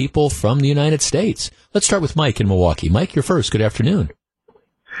integrate people from the United States. Let's start with Mike in Milwaukee. Mike, you're first. Good afternoon.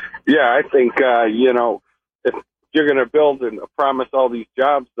 Yeah, I think, if you're going to build and promise all these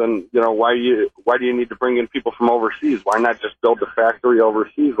jobs, then, why do you need to bring in people from overseas? Why not just build a factory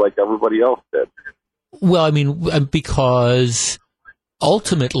overseas like everybody else did? Well, because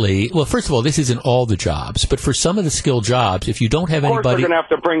ultimately, first of all, this isn't all the jobs, but for some of the skilled jobs, if you don't have anybody... Of course, we're going to have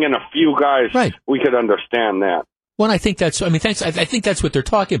to bring in a few guys. Right. We could understand that. Well, I think that's what they're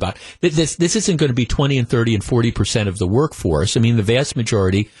talking about. This isn't going to be 20 and 30 and 40% of the workforce. The vast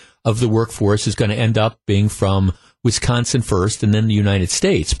majority of the workforce is going to end up being from Wisconsin first and then the United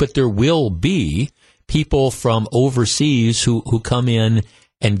States. But there will be people from overseas who come in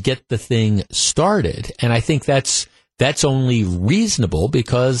and get the thing started. And I think that's only reasonable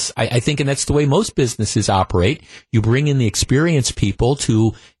because I think, and that's the way most businesses operate, you bring in the experienced people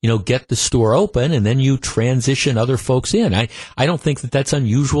to, get the store open and then you transition other folks in. I don't think that that's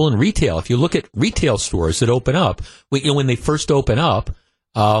unusual in retail. If you look at retail stores that open up, when they first open up,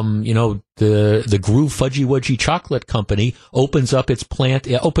 the Groove Fudgy Wudgy Chocolate Company opens up its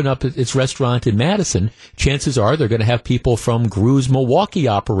restaurant in Madison. Chances are they're going to have people from Groove's Milwaukee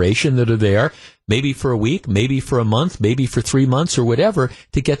operation that are there, maybe for a week, maybe for a month, maybe for 3 months or whatever,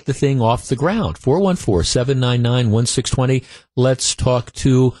 to get the thing off the ground. 414-799-1620. Let's talk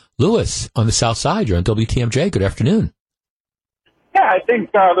to Lewis on the South Side. You're on WTMJ. Good afternoon. Yeah, I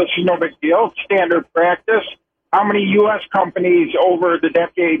think this is no big deal. Standard practice. How many U.S. companies over the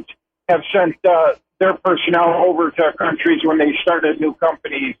decades have sent their personnel over to countries when they started new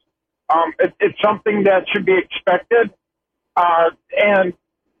companies? It's something that should be expected, and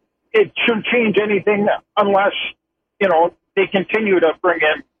it shouldn't change anything unless, they continue to bring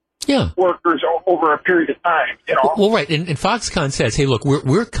in workers over a period of time. Well, right. And Foxconn says, hey, look,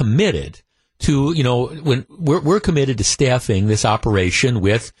 we're committed to, when we're committed to staffing this operation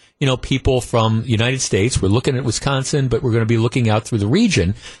with, people from the United States. We're looking at Wisconsin, but we're going to be looking out through the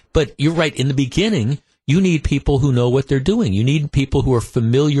region. But you're right. In the beginning, you need people who know what they're doing. You need people who are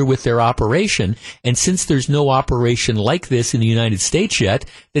familiar with their operation. And since there's no operation like this in the United States yet,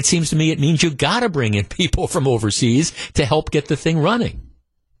 it seems to me it means you got to bring in people from overseas to help get the thing running.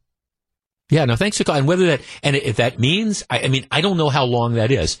 Yeah, no, thanks for calling. And if that means, I don't know how long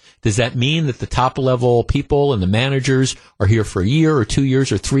that is. Does that mean that the top level people and the managers are here for a year or 2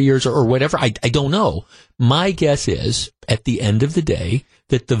 years or 3 years or whatever? I don't know. My guess is, at the end of the day,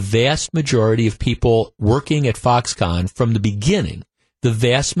 that the vast majority of people working at Foxconn from the beginning, the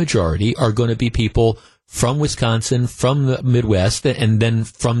vast majority are going to be people from Wisconsin, from the Midwest, and then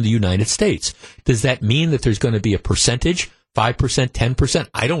from the United States. Does that mean that there's going to be a percentage, 5%, 10%?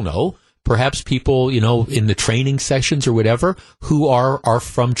 I don't know. Perhaps people, in the training sessions or whatever, who are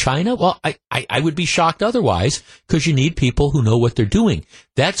from China. Well, I would be shocked otherwise, because you need people who know what they're doing.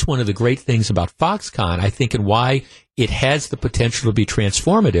 That's one of the great things about Foxconn, I think, and why it has the potential to be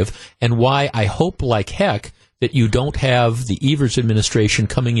transformative, and why I hope like heck that you don't have the Evers administration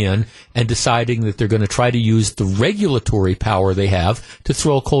coming in and deciding that they're going to try to use the regulatory power they have to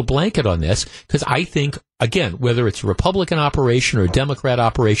throw a cold blanket on this. Because I think, again, whether it's a Republican operation or a Democrat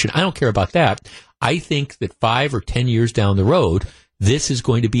operation, I don't care about that. I think that 5 or 10 years down the road, this is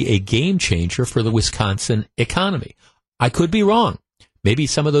going to be a game changer for the Wisconsin economy. I could be wrong. Maybe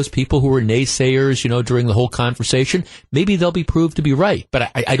some of those people who were naysayers, during the whole conversation, maybe they'll be proved to be right. But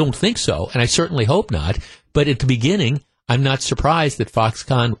I don't think so, and I certainly hope not. But at the beginning, I'm not surprised that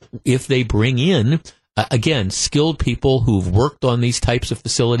Foxconn, if they bring in, again, skilled people who've worked on these types of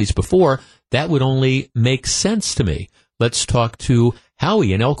facilities before, that would only make sense to me. Let's talk to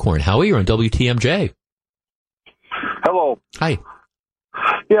Howie in Elkhorn. Howie, you're on WTMJ. Hello. Hi.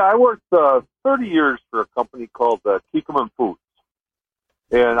 Yeah, I worked 30 years for a company called Kikkoman Foods.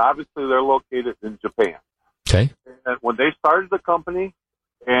 And obviously they're located in Japan. Okay. And when they started the company,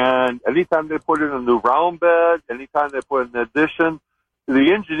 and anytime they put in a new round bed, anytime they put in an addition,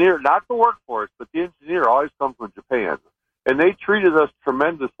 the engineer, not the workforce, but the engineer always comes from Japan. And they treated us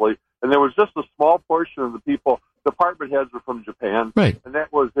tremendously. And there was just a small portion of the people, department heads were from Japan. Right. And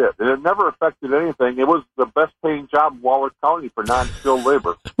that was it. And it never affected anything. It was the best paying job in Wallace County for non-skilled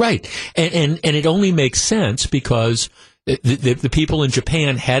labor. Right. And it only makes sense because The people in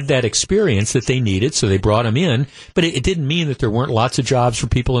Japan had that experience that they needed, so they brought them in. But it didn't mean that there weren't lots of jobs for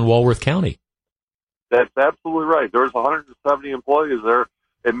people in Walworth County. That's absolutely right. There's 170 employees there,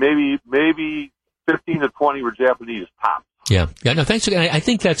 and maybe 15 to 20 were Japanese tops. Yeah. No, thanks. I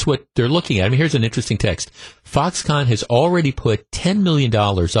think that's what they're looking at. I mean, here's an interesting text. Foxconn has already put $10 million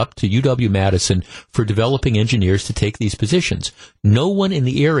up to UW-Madison for developing engineers to take these positions. No one in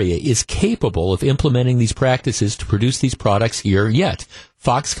the area is capable of implementing these practices to produce these products here yet.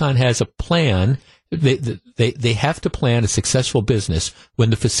 Foxconn has a plan. They have to plan a successful business when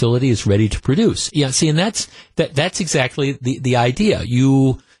the facility is ready to produce. Yeah, see, and that's exactly the idea.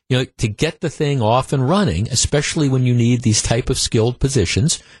 You know, to get the thing off and running, especially when you need these type of skilled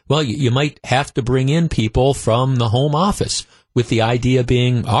positions, well, you might have to bring in people from the home office, with the idea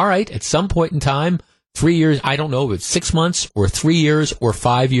being, all right, at some point in time, 3 years, I don't know if it's 6 months or 3 years or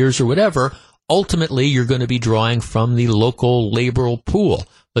 5 years or whatever, ultimately you're going to be drawing from the local labor pool.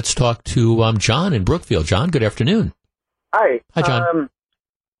 Let's talk to John in Brookfield. John, good afternoon. Hi. Hi, John.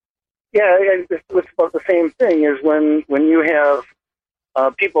 It's about the same thing is when you have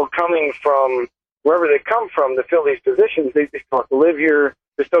people coming from wherever they come from to fill these positions, they still have to live here.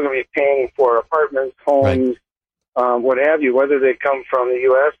 They're still going to be paying for apartments, homes, what have you, whether they come from the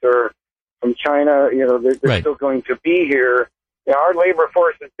U.S. or from China. You know, they're still going to be here. You know, our labor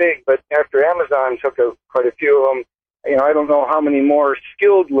force is big, but after Amazon took quite a few of them, you know, I don't know how many more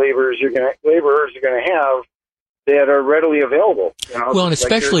skilled laborers you're going to have that are readily available. You know, well, and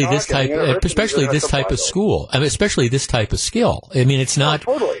especially this type of school. I mean, especially this type of skill. I mean, it's not.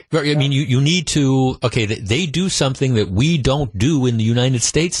 Totally. I mean, you need to. Okay, they do something that we don't do in the United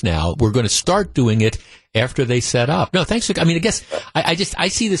States now. We're going to start doing it after they set up. No, thanks. I mean, I guess I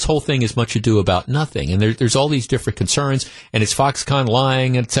see this whole thing as much ado about nothing, and there's all these different concerns, and is Foxconn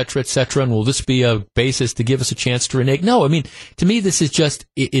lying, et cetera, and will this be a basis to give us a chance to renege? No, I mean, to me, this is just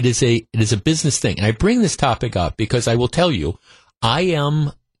it is a business thing, and I bring this topic up because I will tell you, I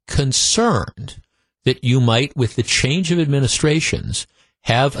am concerned that you might, with the change of administrations,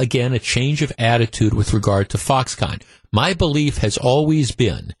 have again a change of attitude with regard to Foxconn. My belief has always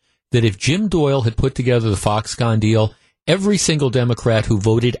been that if Jim Doyle had put together the Foxconn deal, every single Democrat who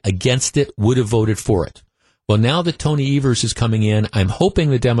voted against it would have voted for it. Well, now that Tony Evers is coming in, I'm hoping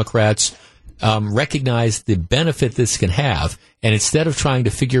the Democrats recognize the benefit this can have, and instead of trying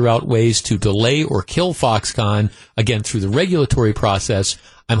to figure out ways to delay or kill Foxconn, again, through the regulatory process,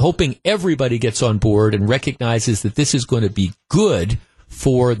 I'm hoping everybody gets on board and recognizes that this is going to be good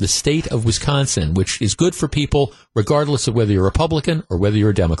for the state of Wisconsin, which is good for people regardless of whether you're a Republican or whether you're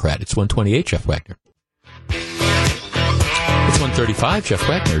a Democrat. It's 128, Jeff Wagner. It's 135, Jeff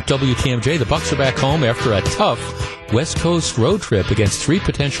Wagner. WTMJ, the Bucs are back home after a tough West Coast road trip against three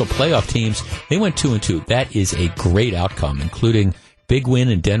potential playoff teams. They went 2-2. That is a great outcome, including big win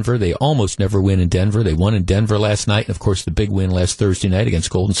in Denver. They almost never win in Denver. They won in Denver last night, and of course the big win last Thursday night against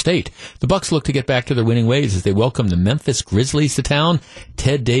Golden State. The Bucs look to get back to their winning ways as they welcome the Memphis Grizzlies to town.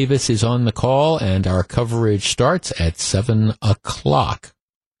 Ted Davis is on the call, and our coverage starts at 7 o'clock.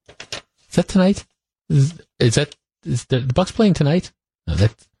 Is that tonight? Is the Bucs playing tonight? No,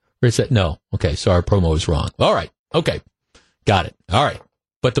 or is that? No. Okay, so our promo is wrong. All right. Okay. Got it. All right.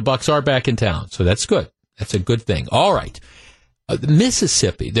 But the Bucs are back in town, so that's good. That's a good thing. All right.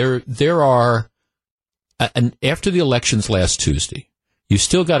 Mississippi, there are, after the elections last Tuesday, you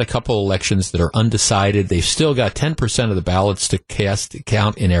still got a couple of elections that are undecided. They've still got 10% of the ballots to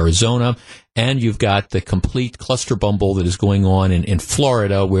count in Arizona, and you've got the complete cluster bumble that is going on in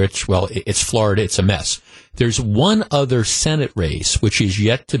Florida, which, well, it's Florida, it's a mess. There's one other Senate race which is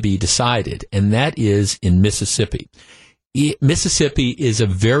yet to be decided, and that is in Mississippi. Mississippi is a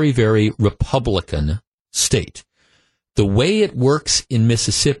very, very Republican state. The way it works in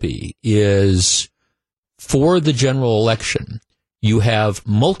Mississippi is, for the general election, you have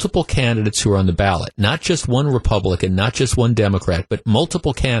multiple candidates who are on the ballot, not just one Republican, not just one Democrat, but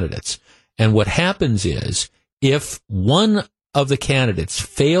multiple candidates. And what happens is, if one of the candidates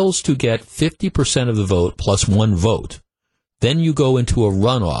fails to get 50% of the vote plus one vote, then you go into a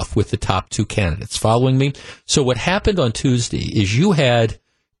runoff with the top two candidates. Following me? So what happened on Tuesday is you had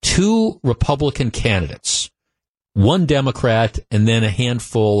two Republican candidates, one Democrat, and then a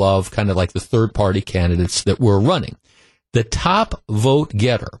handful of kind of like the third-party candidates that were running. The top vote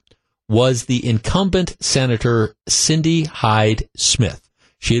getter was the incumbent Senator Cindy Hyde Smith.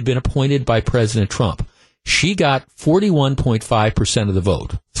 She had been appointed by President Trump. She got 41.5% of the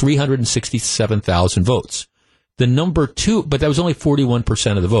vote, 367,000 votes. The number two, but that was only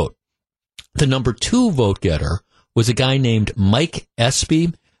 41% of the vote. The number two vote getter was a guy named Mike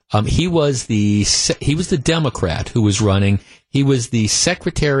Espy. He was the Democrat who was running. He was the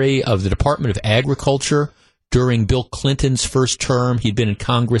Secretary of the Department of Agriculture during Bill Clinton's first term. He'd been in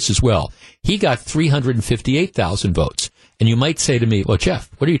Congress as well. He got 358,000 votes. And you might say to me, well, Jeff,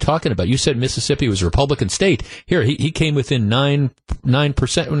 what are you talking about? You said Mississippi was a Republican state. Here, he came within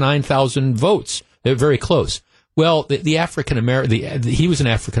 9,000 votes. They're very close. Well, he was an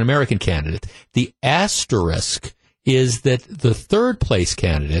African-American candidate. The asterisk is that the third place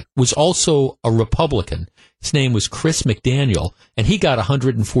candidate was also a Republican. His name was Chris McDaniel, and he got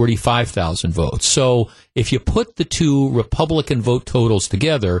 145,000 votes. So if you put the two Republican vote totals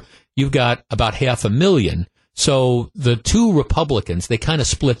together, you've got about 500,000. So the two Republicans, they kind of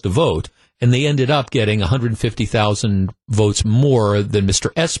split the vote, and they ended up getting 150,000 votes more than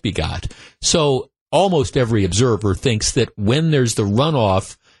Mr. Espy got. So almost every observer thinks that when there's the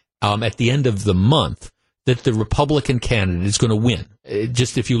runoff at the end of the month, that the Republican candidate is going to win.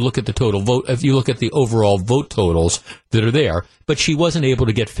 Just if you look at the total vote, if you look at the overall vote totals that are there. But she wasn't able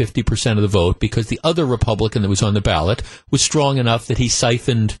to get 50% of the vote because the other Republican that was on the ballot was strong enough that he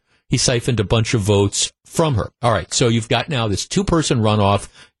siphoned a bunch of votes from her. All right, so you've got now this two-person runoff.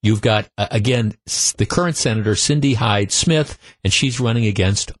 You've got, again, the current Senator Cindy Hyde-Smith, and she's running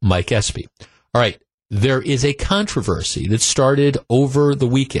against Mike Espy. All right, there is a controversy that started over the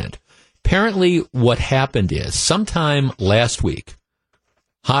weekend. Apparently, what happened is, sometime last week,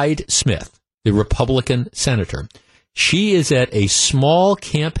 Hyde-Smith, the Republican senator, she is at a small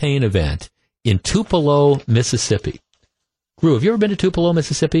campaign event in Tupelo, Mississippi. Gru, have you ever been to Tupelo,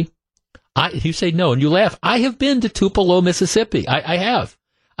 Mississippi? You say no, and you laugh. I have been to Tupelo, Mississippi. I have.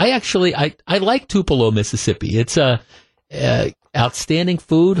 I like Tupelo, Mississippi. It's outstanding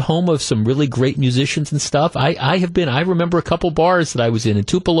food, home of some really great musicians and stuff. I remember a couple bars that I was in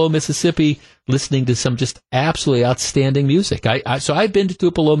Tupelo, Mississippi, listening to some just absolutely outstanding music. So I've been to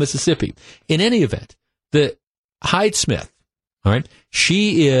Tupelo, Mississippi. In any event, the Hyde-Smith, all right,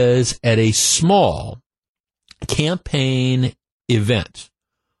 she is at a small campaign event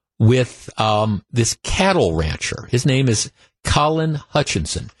with this cattle rancher. His name is Colin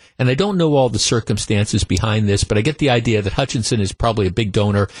Hutchinson. And I don't know all the circumstances behind this, but I get the idea that Hutchinson is probably a big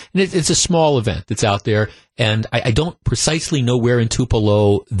donor. And it's a small event that's out there. And I don't precisely know where in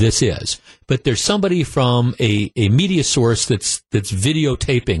Tupelo this is. But there's somebody from a media source that's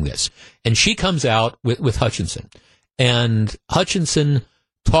videotaping this. And she comes out with Hutchinson. And Hutchinson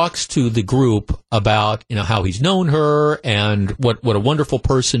talks to the group about, how he's known her and what a wonderful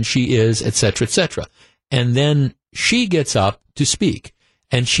person she is, et cetera, et cetera. And then she gets up to speak.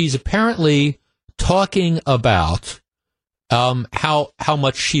 And she's apparently talking about how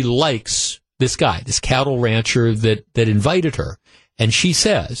much she likes this guy, this cattle rancher that invited her. And she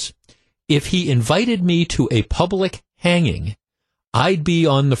says, if he invited me to a public hanging, I'd be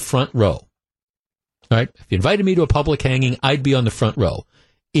on the front row. All right? If he invited me to a public hanging, I'd be on the front row.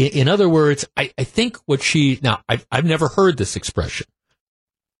 In other words, I think what I've never heard this expression,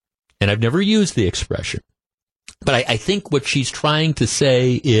 and I've never used the expression. But I think what she's trying to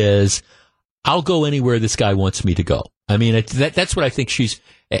say is, I'll go anywhere this guy wants me to go. I mean, that's what I think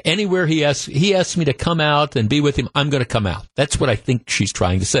anywhere he asks me to come out and be with him, I'm going to come out. That's what I think she's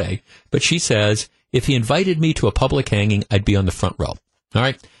trying to say. But she says, if he invited me to a public hanging, I'd be on the front row. All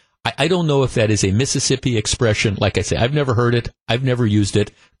right. I don't know if that is a Mississippi expression. Like I say, I've never heard it. I've never used it.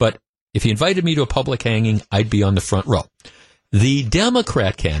 But if he invited me to a public hanging, I'd be on the front row. The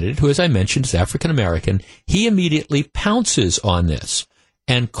Democrat candidate, who, as I mentioned, is African-American, he immediately pounces on this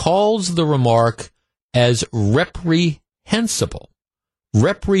and calls the remark as reprehensible.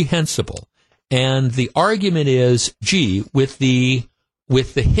 Reprehensible. And the argument is, with the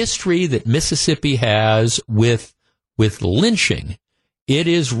history that Mississippi has with lynching, it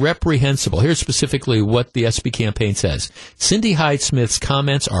is reprehensible. Here's specifically what the SB campaign says. Cindy Hyde-Smith's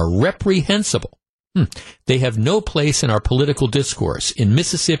comments are reprehensible. They have no place in our political discourse, in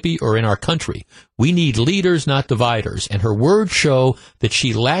Mississippi or in our country. We need leaders, not dividers. And her words show that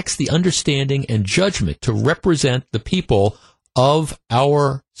she lacks the understanding and judgment to represent the people of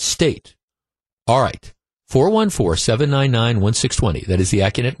our state. All right. 414-799-1620. That is the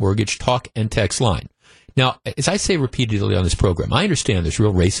Accunet Mortgage talk and text line. Now, as I say repeatedly on this program, I understand there's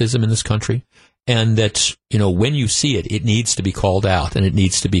real racism in this country, and that, when you see it, it needs to be called out and it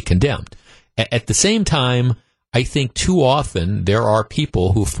needs to be condemned. At the same time, I think too often there are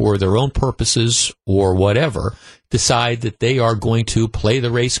people who, for their own purposes or whatever, decide that they are going to play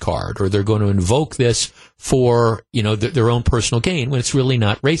the race card, or they're going to invoke this for, their own personal gain, when it's really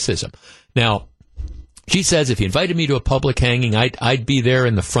not racism. Now, she says, if he invited me to a public hanging, I'd be there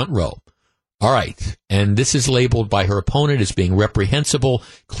in the front row. All right. And this is labeled by her opponent as being reprehensible.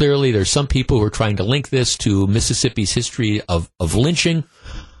 Clearly, there's some people who are trying to link this to Mississippi's history of lynching.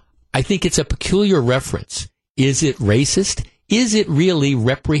 I think it's a peculiar reference. Is it racist? Is it really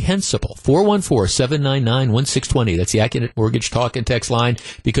reprehensible? 414-799-1620. That's the Accurate Mortgage Talk and Text line.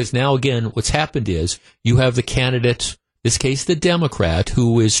 Because now, again, what's happened is you have the candidate, this case the Democrat,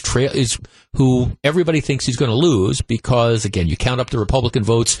 who who everybody thinks he's going to lose because, again, you count up the Republican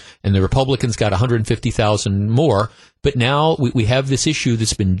votes and the Republicans got 150,000 more. But now we have this issue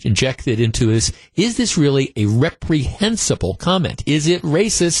that's been injected into this. Is this really a reprehensible comment? Is it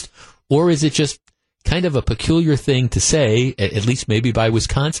racist, or is it just kind of a peculiar thing to say, at least maybe by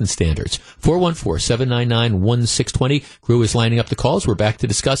Wisconsin standards? 414-799-1620. Crew is lining up the calls. We're back to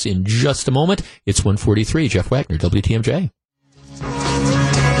discuss in just a moment. It's 1:43. Jeff Wagner, WTMJ.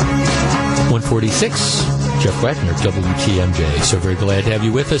 1:46. Jeff Wagner, WTMJ. So very glad to have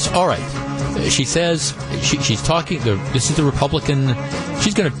you with us. All right. She says she's talking. This is the Republican.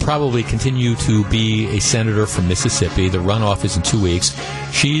 She's going to probably continue to be a senator from Mississippi. The runoff is in 2 weeks.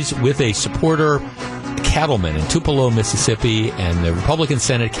 She's with a supporter, cattleman in Tupelo, Mississippi, and the Republican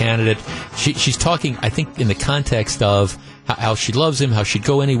Senate candidate. She's talking, I think, in the context of how she loves him, how she'd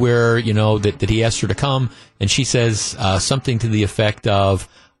go anywhere, that he asked her to come. And she says something to the effect of,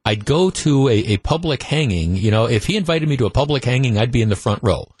 I'd go to a public hanging. If he invited me to a public hanging, I'd be in the front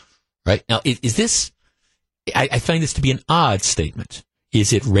row. Right? Now, is this, I find this to be an odd statement.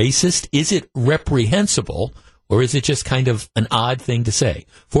 Is it racist? Is it reprehensible? Or is it just kind of an odd thing to say?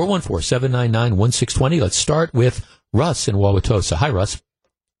 414-799-1620. Let's start with Russ in Wauwatosa. Hi, Russ.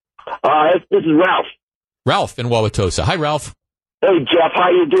 This is Ralph. Ralph in Wauwatosa. Hi, Ralph. Hey, Jeff. How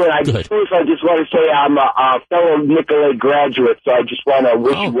you doing? I just want to say I'm a fellow Nicolay graduate, so I just want to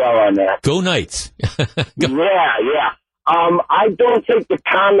wish you well on that. Go Knights. Go. Yeah. I don't think the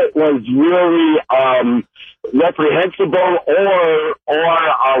comment was really reprehensible or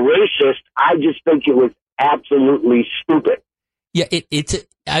racist. I just think it was absolutely stupid. Yeah,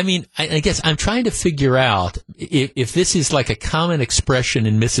 I guess I'm trying to figure out if this is like a common expression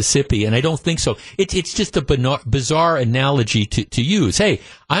in Mississippi, and I don't think so. It's just a bizarre analogy to use. Hey,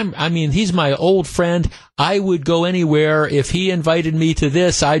 he's my old friend. I would go anywhere. If he invited me to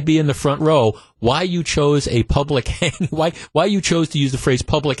this, I'd be in the front row. Why you chose a public hanging? Why you chose to use the phrase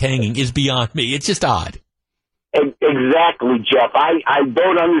public hanging is beyond me. It's just odd. Exactly, Jeff. I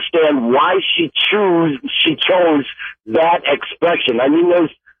don't understand why she chose that expression. I mean,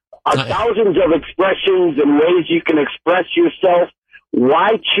 there's thousands of expressions and ways you can express yourself.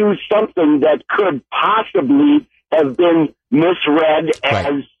 Why choose something that could possibly have been misread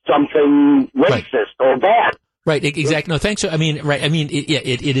as something racist or bad? Right, exactly. No, thanks.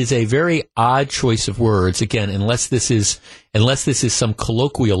 It is a very odd choice of words. Again, unless this is some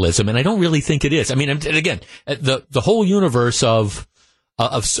colloquialism, and I don't really think it is. I mean, again, the whole universe of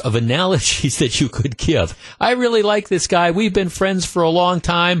analogies that you could give. I really like this guy. We've been friends for a long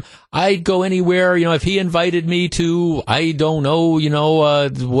time. I'd go anywhere. If he invited me to, I don't know,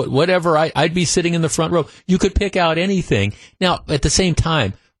 whatever. I'd be sitting in the front row. You could pick out anything. Now, at the same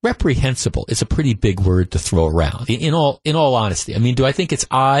time, reprehensible is a pretty big word to throw around. In all honesty, I mean, do I think it's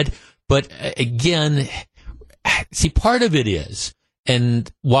odd? But again, see, part of it is,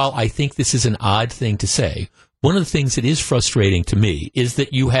 and while I think this is an odd thing to say, one of the things that is frustrating to me is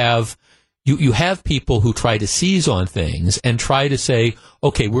that you have people who try to seize on things and try to say,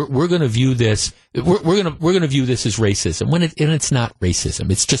 okay, we're going to view this, we're going to view this as racism, and it's not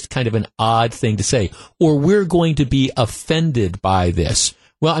racism. It's just kind of an odd thing to say, or we're going to be offended by this.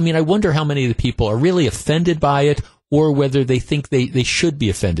 Well, I mean, I wonder how many of the people are really offended by it, or whether they think they should be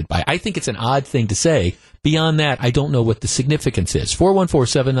offended by it. I think it's an odd thing to say. Beyond that, I don't know what the significance is.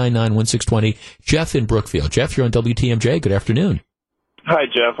 414-799-1620. Jeff in Brookfield. Jeff, you're on WTMJ. Good afternoon. Hi,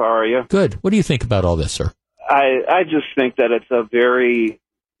 Jeff. How are you? Good. What do you think about all this, sir? I just think that it's a very,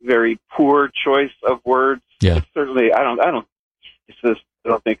 very poor choice of words. Yeah. It's certainly, I don't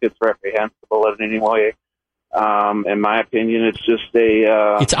think it's reprehensible in any way. In my opinion, it's just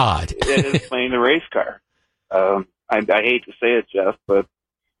it's odd. It is playing the race card. I hate to say it, Jeff, but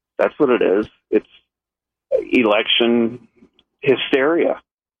that's what it is. It's election hysteria.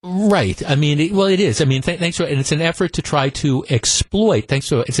 Right. I mean, it is. I mean, thanks for, and it's an effort to try to exploit.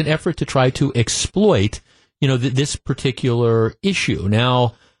 It's an effort to try to exploit, this particular issue.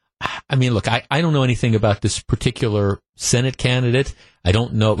 Now, I mean, look, I don't know anything about this particular Senate candidate. I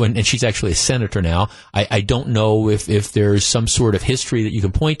don't know, and she's actually a senator now. I don't know if there's some sort of history that you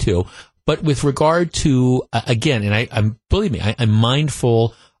can point to. But with regard to, again, and believe me, I'm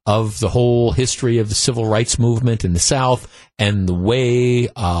mindful of the whole history of the civil rights movement in the South and the way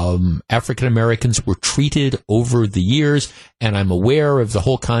African Americans were treated over the years. And I'm aware of the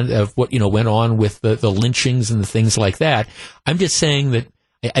whole of what, went on with the lynchings and the things like that. I'm just saying that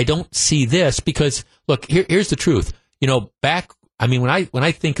I don't see this because, look, here's the truth. When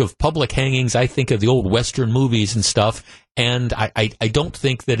I think of public hangings, I think of the old Western movies and stuff, and I don't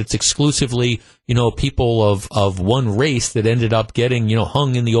think that it's exclusively, people of one race that ended up getting,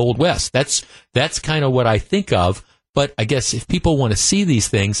 hung in the Old West. That's kind of what I think of. But I guess if people want to see these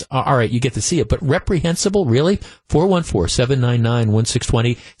things, all right, you get to see it. But reprehensible, really?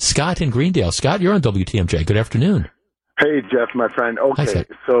 414-799-1620. Scott in Greendale. Scott, you're on WTMJ. Good afternoon. Hey, Jeff, my friend. Okay,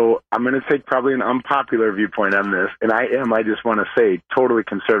 so I'm going to take probably an unpopular viewpoint on this, and I just want to say, totally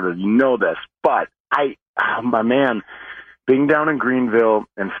conservative. You know this, but my man, being down in Greenville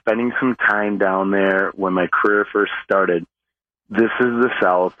and spending some time down there when my career first started, this is the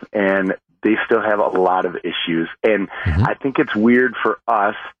South, and they still have a lot of issues. And I think it's weird for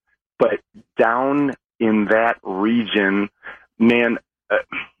us, but down in that region, man,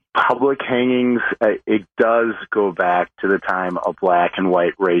 public hangings, it does go back to the time of black and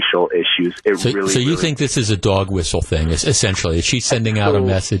white racial issues. So you think this is a dog whistle thing, essentially? Is she sending out a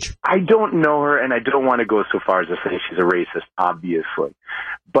message? I don't know her, and I don't want to go so far as to say she's a racist, obviously.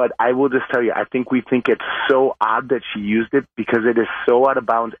 But I will just tell you, I think we think it's so odd that she used it because it is so out of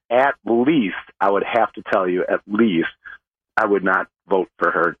bounds. At least, I would have to tell you, at least, I would not vote for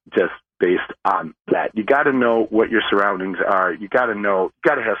her just based on that. You got to know what your surroundings are. You got to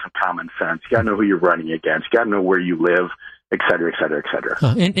have some common sense. You got to know who you're running against. You got to know where you live, et cetera, et cetera, et cetera.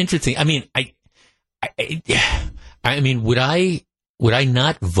 Interesting. I mean, would I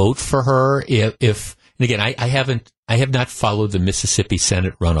not vote for her if and again, I have not followed the Mississippi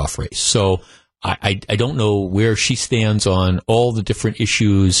Senate runoff race, so I don't know where she stands on all the different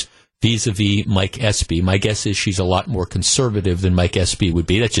issues vis-a-vis Mike Espy. My guess is she's a lot more conservative than Mike Espy would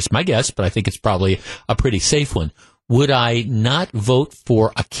be. That's just my guess, but I think it's probably a pretty safe one. Would I not vote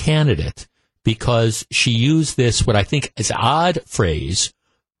for a candidate because she used this, what I think is odd phrase,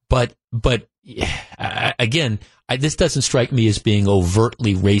 but again, this doesn't strike me as being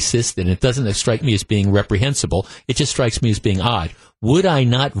overtly racist, and it doesn't strike me as being reprehensible. It just strikes me as being odd. Would I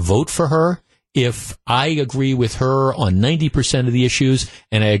not vote for her if I agree with her on 90% of the issues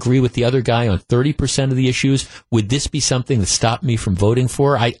and I agree with the other guy on 30% of the issues? Would this be something that stopped me from voting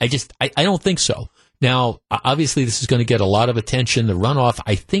for her? I don't think so. Now, obviously, this is going to get a lot of attention. The runoff,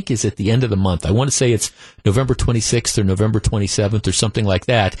 I think, is at the end of the month. I want to say it's November 26th or November 27th or something like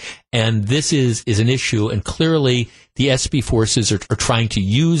that. And this is an issue, and clearly the SB forces are trying to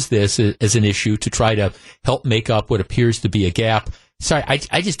use this as an issue to try to help make up what appears to be a gap. Sorry,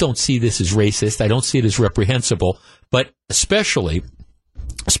 I just don't see this as racist. I don't see it as reprehensible. But especially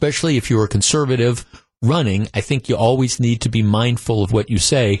if you're a conservative running, I think you always need to be mindful of what you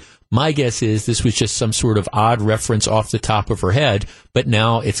say. My guess is this was just some sort of odd reference off the top of her head, but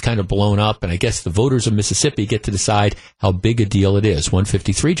now it's kind of blown up, and I guess the voters of Mississippi get to decide how big a deal it is.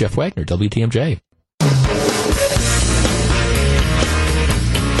 153, Jeff Wagner, WTMJ.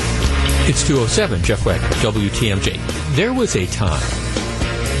 It's 207, Jeff Wagner, WTMJ. There was a time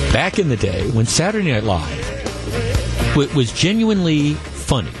back in the day when Saturday Night Live was genuinely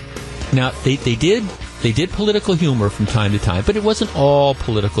funny. Now, they did political humor from time to time, but it wasn't all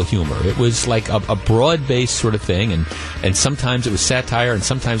political humor. It was like a broad-based sort of thing, and sometimes it was satire, and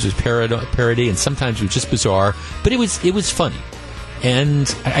sometimes it was parody, and sometimes it was just bizarre, but it was funny.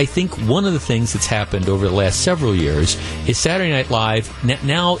 And I think one of the things that's happened over the last several years is Saturday Night Live,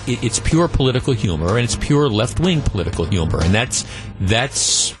 now it's pure political humor, and it's pure left-wing political humor, and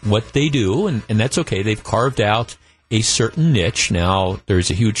that's what they do, and that's okay. They've carved out a certain niche. Now, there's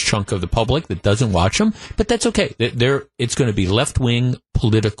a huge chunk of the public that doesn't watch them, but that's okay. It's going to be left-wing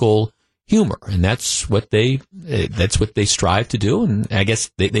political humor, and that's what they strive to do, and I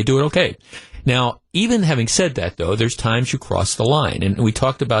guess they do it okay. Now, even having said that, though, there's times you cross the line, and we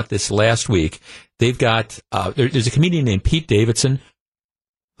talked about this last week. They've got there's a comedian named Pete Davidson,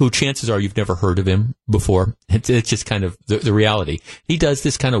 who chances are you've never heard of him before. It's just kind of the reality. He does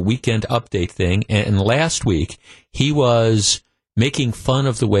this kind of weekend update thing, and last week he was making fun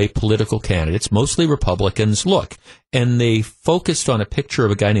of the way political candidates, mostly Republicans, look. And they focused on a picture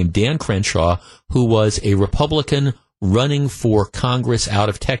of a guy named Dan Crenshaw, who was a Republican running for Congress out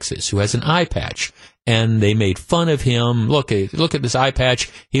of Texas, who has an eye patch. And they made fun of him. Look at this eye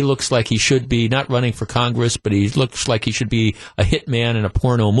patch. He looks like he should be not running for Congress, but he looks like he should be a hitman in a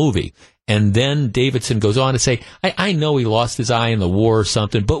porno movie. And then Davidson goes on to say, I know he lost his eye in the war or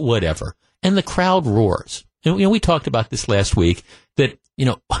something, but whatever. And the crowd roars. And we talked about this last week, that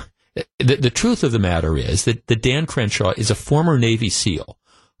the truth of the matter is that Dan Crenshaw is a former Navy SEAL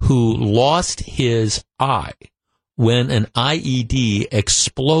who lost his eye when an IED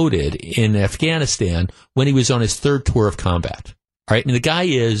exploded in Afghanistan when he was on his third tour of combat. All right. And the guy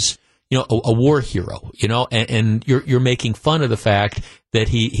is, a war hero, and you're making fun of the fact that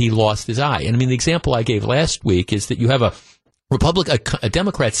he lost his eye. And I mean, the example I gave last week is that you have a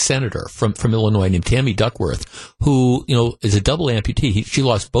Democrat senator from Illinois named Tammy Duckworth, who, is a double amputee. She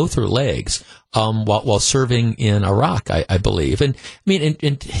lost both her legs, while serving in Iraq, I believe. And I mean,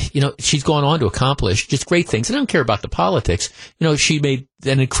 and she's gone on to accomplish just great things. And I don't care about the politics. She made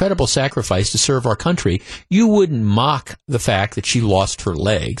an incredible sacrifice to serve our country. You wouldn't mock the fact that she lost her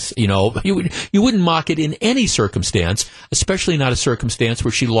legs. You wouldn't mock it in any circumstance, especially not a circumstance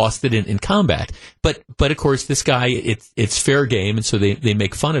where she lost it in combat. But of course, this guy, it's fair game. And so they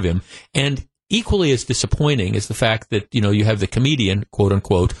make fun of him. And equally as disappointing is the fact that, you have the comedian, quote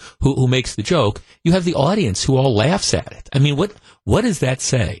unquote, who makes the joke. You have the audience who all laughs at it. I mean, what does that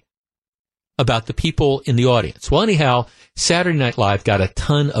say about the people in the audience? Well, anyhow, Saturday Night Live got a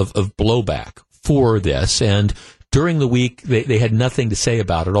ton of blowback for this, and during the week, they had nothing to say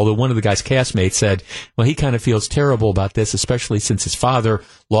about it, although one of the guy's castmates said, well, he kind of feels terrible about this, especially since his father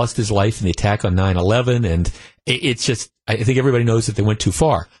lost his life in the attack on 9/11, and it's just, I think everybody knows that they went too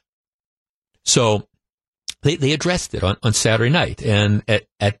far. So they addressed it on Saturday night, and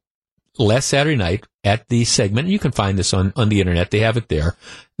at last Saturday night at the segment, and you can find this on the internet, they have it there,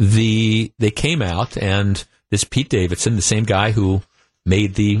 they came out, and this Pete Davidson, the same guy who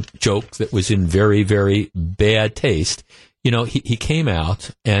made the joke that was in very, very bad taste, he came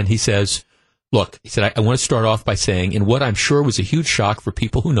out and he says, look, he said, I want to start off by saying, in what I'm sure was a huge shock for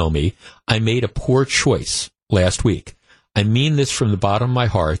people who know me, I made a poor choice last week. I mean this from the bottom of my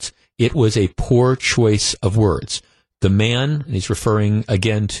heart. It was a poor choice of words. The man, and he's referring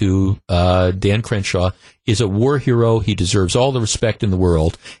again to Dan Crenshaw, is a war hero. He deserves all the respect in the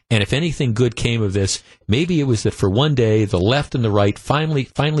world. And if anything good came of this, maybe it was that for one day, the left and the right finally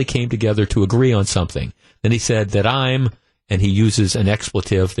came together to agree on something. Then he said that and he uses an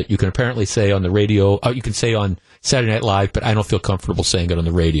expletive that you can apparently say on the radio, you can say on Saturday Night Live, but I don't feel comfortable saying it on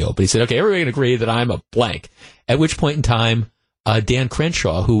the radio. But he said, okay, everybody can agree that I'm a blank. At which point in time, Dan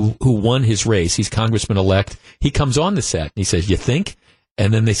Crenshaw, who won his race, he's congressman-elect, he comes on the set and he says, you think?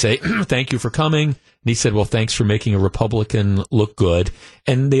 And then they say, thank you for coming. And he said, well, thanks for making a Republican look good.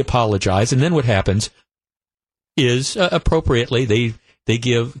 And they apologize. And then what happens is, appropriately, they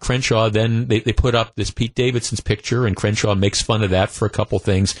give Crenshaw, then they put up this Pete Davidson's picture, and Crenshaw makes fun of that for a couple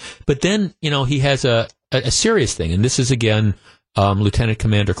things. But then, he has a serious thing. And this is, again, Lieutenant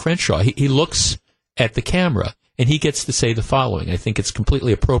Commander Crenshaw. He looks at the camera, and he gets to say the following. I think it's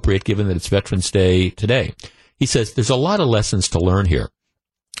completely appropriate given that it's Veterans Day today. He says, there's a lot of lessons to learn here.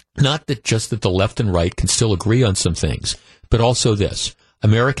 Not that just that the left and right can still agree on some things, but also this.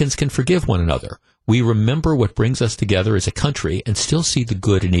 Americans can forgive one another. We remember what brings us together as a country and still see the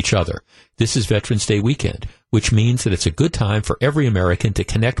good in each other. This is Veterans Day weekend, which means that it's a good time for every American to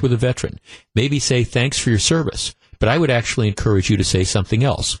connect with a veteran. Maybe say thanks for your service, but I would actually encourage you to say something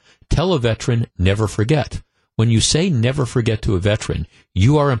else. Tell a veteran, never forget. When you say never forget to a veteran,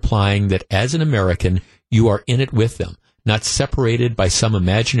 you are implying that as an American, you are in it with them, not separated by some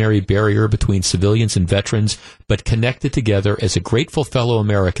imaginary barrier between civilians and veterans, but connected together as a grateful fellow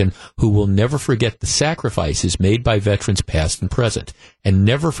American who will never forget the sacrifices made by veterans past and present, and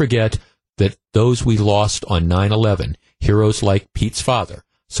never forget that those we lost on 9/11, heroes like Pete's father.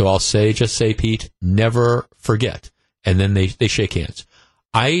 So I'll just say, Pete, never forget. And then they shake hands.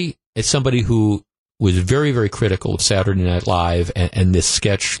 I, as somebody who was very, very critical of Saturday Night Live and this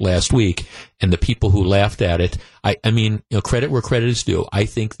sketch last week and the people who laughed at it. I mean, credit where credit is due. I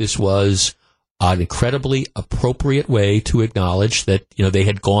think this was an incredibly appropriate way to acknowledge that, they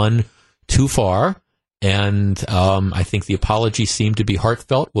had gone too far. And I think the apology seemed to be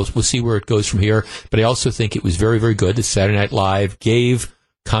heartfelt. We'll see where it goes from here. But I also think it was very, very good that Saturday Night Live gave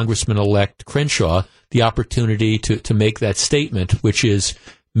Congressman-elect Crenshaw the opportunity to make that statement, which is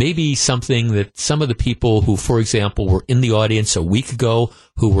maybe something that some of the people who, for example, were in the audience a week ago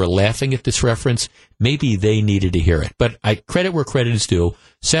who were laughing at this reference, maybe they needed to hear it. But I credit where credit is due.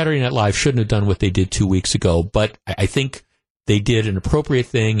 Saturday Night Live shouldn't have done what they did 2 weeks ago, but I think they did an appropriate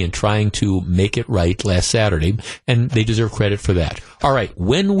thing in trying to make it right last Saturday, and they deserve credit for that. All right,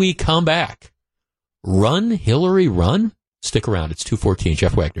 when we come back, run, Hillary, run? Stick around. It's 2:14.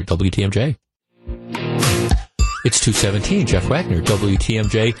 Jeff Wagner, WTMJ. It's 2:17. Jeff Wagner,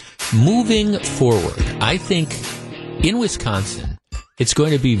 WTMJ. Moving forward, I think in Wisconsin, it's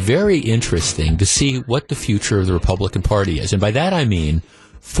going to be very interesting to see what the future of the Republican Party is. And by that I mean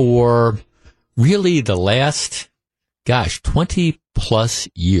for really the last, 20-plus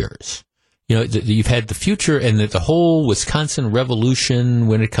years. You've had the future and the whole Wisconsin revolution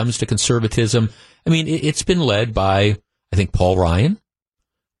when it comes to conservatism. I mean, it's been led by, I think, Paul Ryan,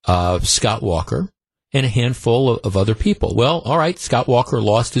 Scott Walker, and a handful of other people. Well, all right, Scott Walker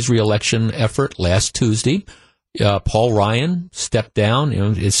lost his reelection effort last Tuesday. Paul Ryan stepped down,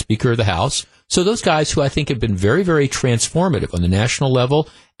 as Speaker of the House. So those guys who I think have been very, very transformative on the national level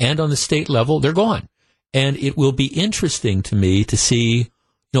and on the state level, they're gone. And it will be interesting to me to see,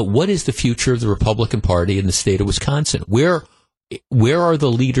 what is the future of the Republican Party in the state of Wisconsin? Where are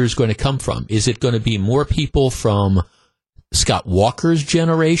the leaders going to come from? Is it going to be more people from Scott Walker's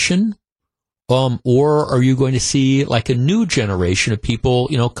generation? Or are you going to see like a new generation of people,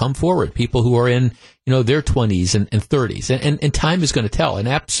 come forward, people who are in, their 20s and 30s? And time is going to tell.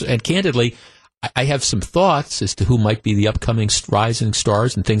 And candidly, I have some thoughts as to who might be the upcoming rising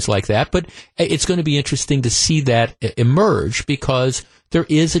stars and things like that. But it's going to be interesting to see that emerge because there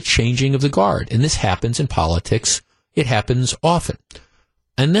is a changing of the guard. And this happens in politics. It happens often.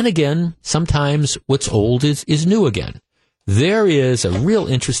 And then again, sometimes what's old is new again. There is a real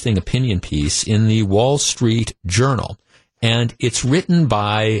interesting opinion piece in the Wall Street Journal, and it's written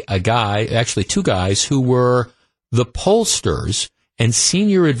by a guy, actually two guys, who were the pollsters and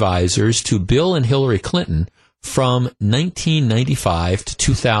senior advisors to Bill and Hillary Clinton from 1995 to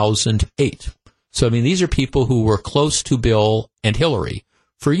 2008. So, I mean, these are people who were close to Bill and Hillary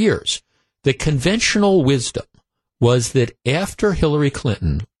for years. The conventional wisdom was that after Hillary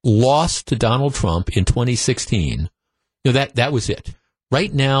Clinton lost to Donald Trump in 2016, that was it.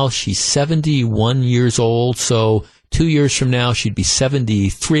 Right now, she's 71 years old, so 2 years from now, she'd be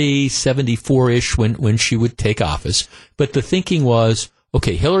 73, 74-ish when she would take office. But the thinking was,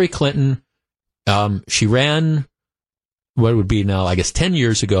 okay, Hillary Clinton, she ran, what would be now, I guess 10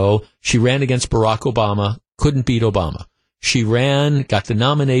 years ago, she ran against Barack Obama, couldn't beat Obama. She got the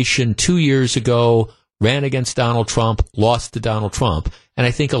nomination 2 years ago, ran against Donald Trump, lost to Donald Trump. And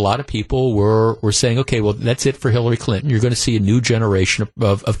I think a lot of people were saying, okay, well, that's it for Hillary Clinton. You're going to see a new generation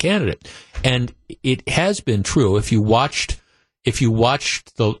of candidate. And it has been true. If you watched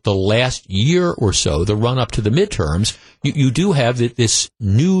the last year or so, the run up to the midterms, you do have this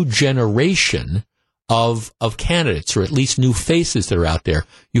new generation of candidates, or at least new faces that are out there.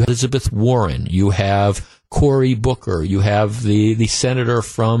 You have Elizabeth Warren, you have Cory Booker, you have the senator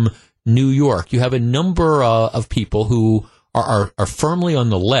from New York. You have a number of people who are firmly on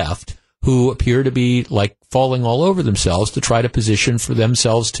the left who appear to be like falling all over themselves to try to position for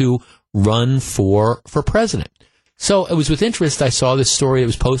themselves to run for president. So it was with interest I saw this story that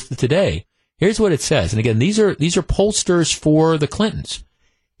was posted today. Here's what it says. And again, these are pollsters for the Clintons.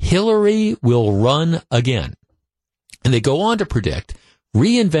 Hillary will run again. And they go on to predict,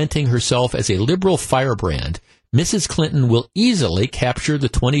 reinventing herself as a liberal firebrand, Mrs. Clinton will easily capture the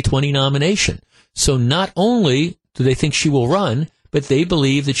 2020 nomination. So not only do they think she will run, but they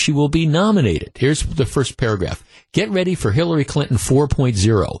believe that she will be nominated. Here's the first paragraph. Get ready for Hillary Clinton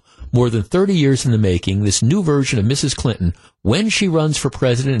 4.0. More than 30 years in the making, this new version of Mrs. Clinton, when she runs for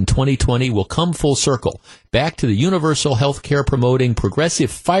president in 2020, will come full circle, back to the universal health care promoting progressive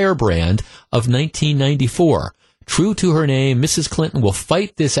firebrand of 1994. True to her name, Mrs. Clinton will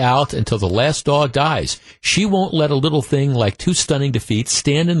fight this out until the last dog dies. She won't let a little thing like two stunning defeats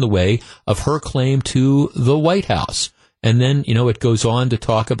stand in the way of her claim to the White House. And then, it goes on to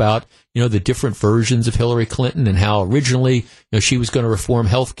talk about, the different versions of Hillary Clinton and how originally, she was going to reform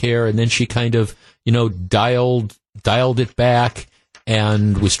health care, and then she kind of, dialed it back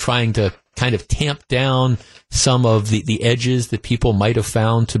and was trying to kind of tamp down some of the edges that people might have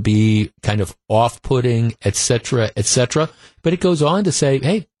found to be kind of off-putting, et cetera, et cetera. But it goes on to say,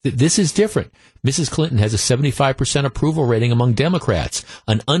 hey, this is different. Mrs. Clinton has a 75% approval rating among Democrats,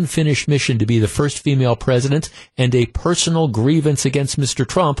 an unfinished mission to be the first female president, and a personal grievance against Mr.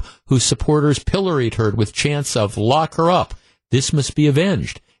 Trump, whose supporters pilloried her with chants of lock her up. This must be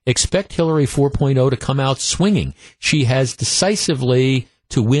avenged. Expect Hillary 4.0 to come out swinging. She has decisively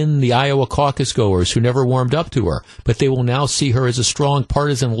to win the Iowa caucus goers who never warmed up to her, but they will now see her as a strong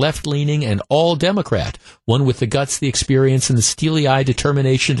partisan left-leaning and all-Democrat, one with the guts, the experience, and the steely-eyed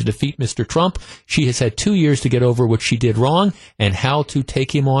determination to defeat Mr. Trump. She has had 2 years to get over what she did wrong and how to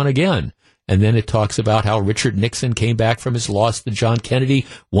take him on again. And then it talks about how Richard Nixon came back from his loss to John Kennedy,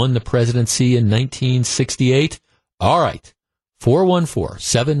 won the presidency in 1968. All right.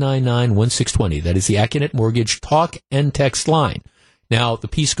 414-799-1620. That is the Acunet Mortgage talk and text line. Now, the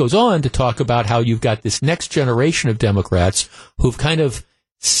piece goes on to talk about how you've got this next generation of Democrats who've kind of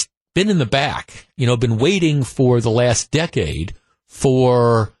been in the back, been waiting for the last decade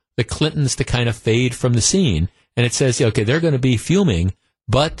for the Clintons to kind of fade from the scene. And it says, okay, they're going to be fuming,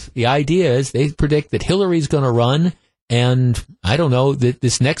 but the idea is they predict that Hillary's going to run, and I don't know, that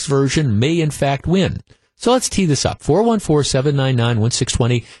this next version may in fact win. So let's tee this up.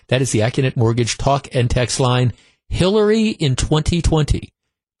 414-799-1620. That is the Accunet Mortgage talk and text line. Hillary in 2020.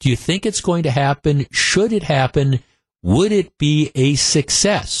 Do you think it's going to happen? Should it happen? Would it be a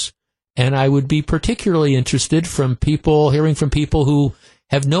success? And I would be particularly interested hearing from people who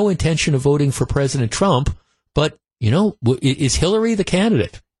have no intention of voting for President Trump, but, is Hillary the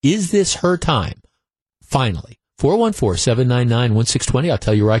candidate? Is this her time? Finally. 414-799-1620. I'll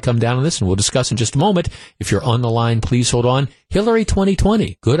tell you where I come down on this, and we'll discuss in just a moment. If you're on the line, please hold on. Hillary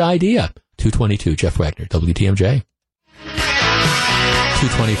 2020. Good idea. 222, Jeff Wagner, WTMJ.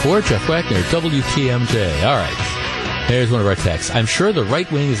 224, Jeff Wagner, WTMJ. All right. There's one of our texts. I'm sure the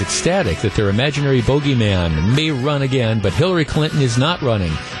right wing is ecstatic that their imaginary bogeyman may run again, but Hillary Clinton is not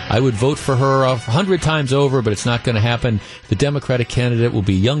running. I would vote for her 100 times over, but it's not going to happen. The Democratic candidate will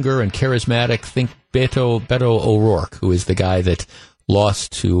be younger and charismatic. Think Beto O'Rourke, who is the guy that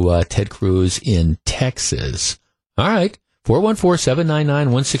lost to Ted Cruz in Texas. All right.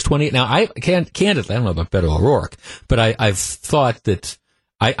 414-799-1620. Now, candidly, I don't know about Beto O'Rourke, but I've thought that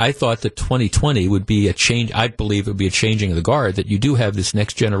I thought that 2020 would be a change. I believe it would be a changing of the guard, that you do have this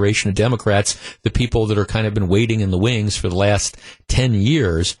next generation of Democrats, the people that are kind of been waiting in the wings for the last 10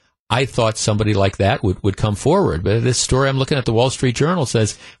 years. I thought somebody like that would come forward. But this story I'm looking at, the Wall Street Journal,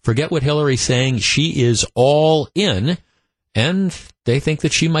 says, forget what Hillary's saying. She is all in, and they think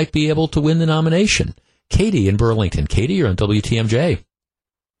that she might be able to win the nomination. Katie in Burlington. Katie, you're on WTMJ.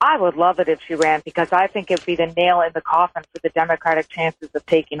 I would love it if she ran, because I think it would be the nail in the coffin for the Democratic chances of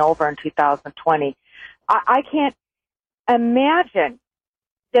taking over in 2020. I can't imagine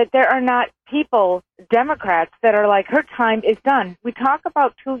that there are not people, Democrats, that are like, her time is done. We talk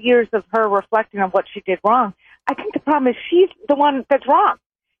about 2 years of her reflecting on what she did wrong. I think the problem is she's the one that's wrong.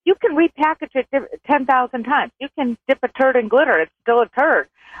 You can repackage it 10,000 times. You can dip a turd in glitter. It's still a turd.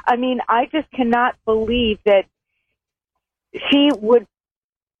 I mean, I just cannot believe that she would.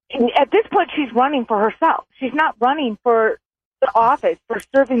 At this point, she's running for herself. She's not running for the office, for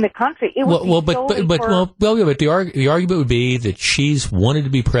serving the country. It would but the argument would be that she's wanted to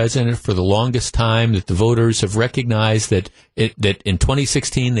be president for the longest time, that the voters have recognized that in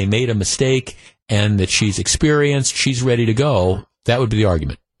 2016 they made a mistake, and that she's experienced, she's ready to go. That would be the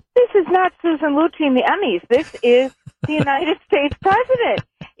argument. This is not Susan Lucci and the Emmys. This is the United States president.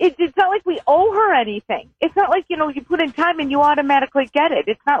 It's not like we owe her anything. It's not like, you put in time and you automatically get it.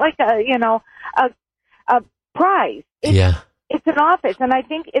 It's not like a prize. It's an office. And I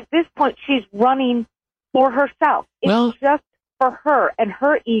think at this point she's running for herself. It's just for her and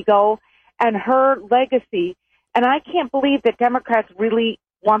her ego and her legacy. And I can't believe that Democrats really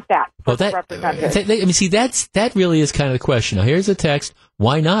want that. That really is kind of the question. Now, here's a text.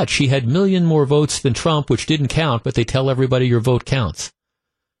 Why not? She had 1 million more votes than Trump, which didn't count, but they tell everybody your vote counts.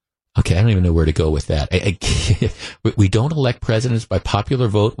 Okay, I don't even know where to go with that. We don't elect presidents by popular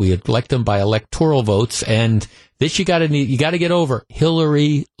vote. We elect them by electoral votes, and this you got to get over.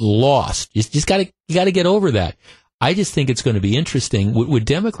 Hillary lost. You got to get over that. I just think it's going to be interesting. Would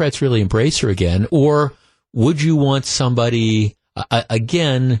Democrats really embrace her again, or would you want somebody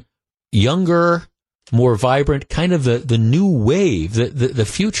again, younger, more vibrant, kind of the new wave, the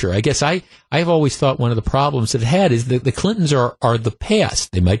future? I guess I've always thought one of the problems that it had is that the Clintons are the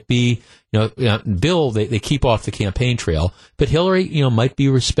past. They might be, Bill, they keep off the campaign trail, but Hillary, might be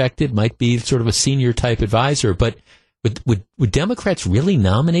respected, might be sort of a senior type advisor. But would Democrats really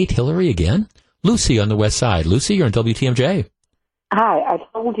nominate Hillary again? Lucy on the West Side. Lucy, you're on WTMJ. Hi, I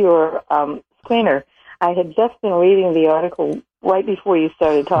told your screener I had just been reading the article right before you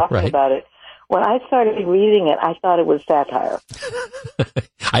started talking about it. When I started reading it, I thought it was satire.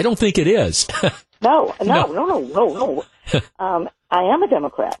 I don't think it is. No. I am a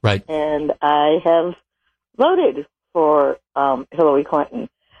Democrat. Right. And I have voted for Hillary Clinton.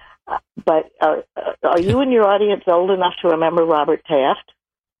 But are you and your audience old enough to remember Robert Taft?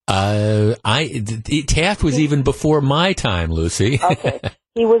 Taft was even before my time, Lucy. Okay.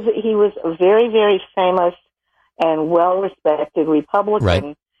 He was a very, very famous and well-respected Republican.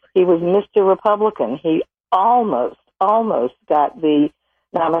 Right. He was Mr. Republican. He almost got the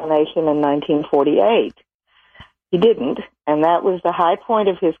nomination in 1948. He didn't, and that was the high point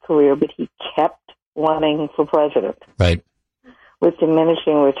of his career, but he kept running for president. Right. With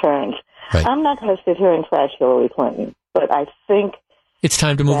diminishing returns. Right. I'm not going to sit here and trash Hillary Clinton, but I think It's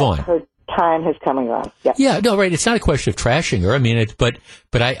time to move on. Her time has come and gone. Yeah. Yeah, no, right. It's not a question of trashing her. I mean, but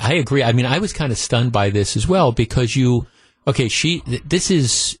I agree. I mean, I was kind of stunned by this as well because she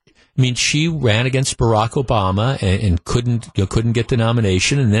ran against Barack Obama and couldn't get the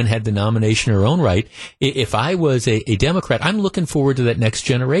nomination, and then had the nomination in her own right. If I was a Democrat, I'm looking forward to that next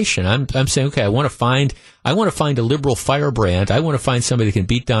generation. I'm saying, okay, I want to find a liberal firebrand. I want to find somebody that can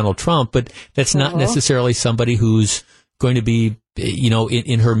beat Donald Trump, but that's not necessarily somebody who's going to be,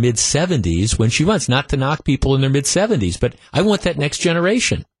 in her mid-70s when she runs. Not to knock people in their mid-70s, but I want that next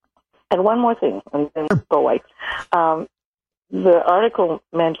generation. And one more thing, and then go away. The article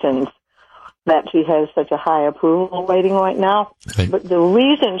mentions that she has such a high approval rating right now. Right. But the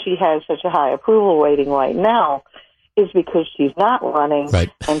reason she has such a high approval rating right now is because she's not running, right,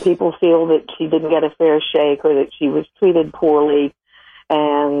 and people feel that she didn't get a fair shake or that she was treated poorly.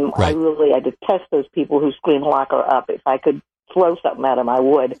 And right. I detest those people who scream, lock her up. If I could throw something at them, I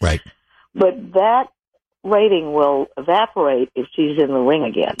would. Right. But that rating will evaporate if she's in the ring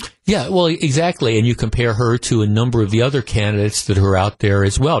again. Yeah, well, exactly. And you compare her to a number of the other candidates that are out there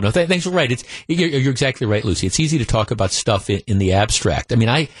as well. No, thanks for right. You're exactly right, Lucy. It's easy to talk about stuff in the abstract. I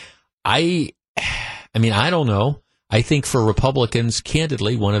mean, I don't know. I think for Republicans,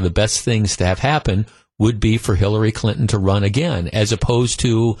 candidly, one of the best things to have happen would be for Hillary Clinton to run again, as opposed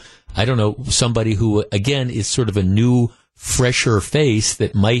to, I don't know, somebody who, again, is sort of a new, fresher face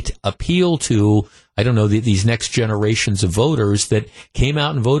that might appeal to, I don't know, these next generations of voters that came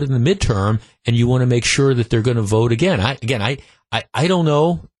out and voted in the midterm, and you want to make sure that they're going to vote again. I don't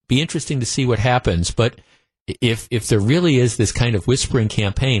know. Be interesting to see what happens, but if there really is this kind of whispering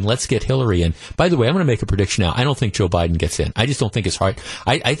campaign, let's get Hillary in. By the way, I'm going to make a prediction now. I don't think Joe Biden gets in. I just don't think it's hard.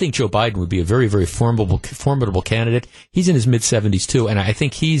 I think Joe Biden would be a very, very formidable candidate. He's in his mid-70s too, and I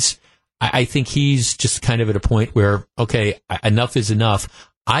think he's just kind of at a point where, okay, enough is enough.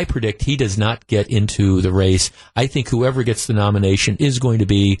 I predict he does not get into the race. I think whoever gets the nomination is going to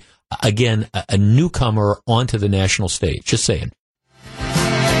be, again, a newcomer onto the national stage. Just saying.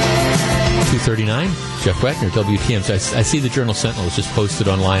 2:39, Jeff Wagner, WTM. So I see the Journal-Sentinel has just posted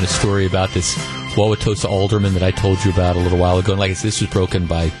online a story about this Wauwatosa alderman that I told you about a little while ago. And like I said, this was broken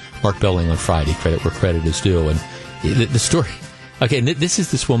by Mark Belling on Friday, credit where credit is due. And the story... Okay, and this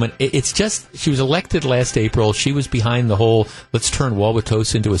is this woman. It's just, she was elected last April. She was behind the whole, let's turn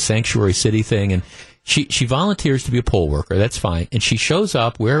Wauwatosa into a sanctuary city thing. And she volunteers to be a poll worker. That's fine. And she shows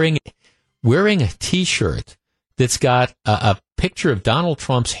up wearing a T-shirt that's got a picture of Donald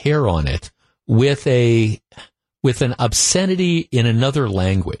Trump's hair on it with an obscenity in another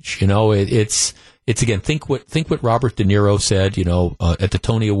language. It's again, think what Robert De Niro said, at the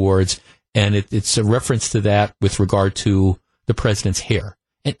Tony Awards. And it's a reference to that with regard to the president's hair.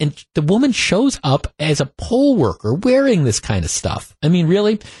 And the woman shows up as a poll worker wearing this kind of stuff. I mean,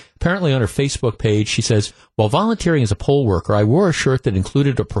 really? Apparently on her Facebook page, she says, while volunteering as a poll worker, I wore a shirt that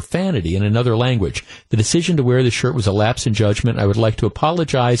included a profanity in another language. The decision to wear the shirt was a lapse in judgment. I would like to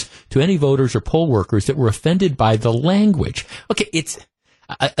apologize to any voters or poll workers that were offended by the language. Okay, it's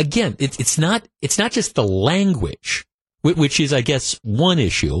not just the language, which is, I guess, one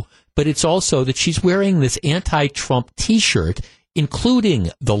issue, but it's also that she's wearing this anti-Trump T-shirt, including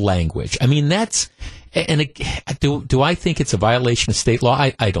the language. I mean, do I think it's a violation of state law?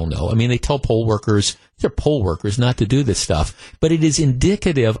 I don't know. I mean, they tell poll workers, they're poll workers, not to do this stuff, but it is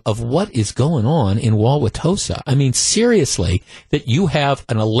indicative of what is going on in Wauwatosa. I mean, seriously, that you have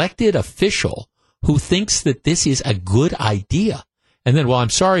an elected official who thinks that this is a good idea. And then, well, I'm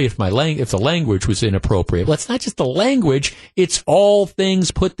sorry if the language was inappropriate. Well, it's not just the language. It's all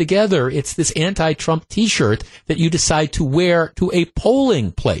things put together. It's this anti-Trump T-shirt that you decide to wear to a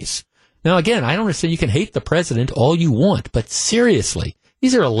polling place. Now, again, I don't understand. You can hate the president all you want, but seriously,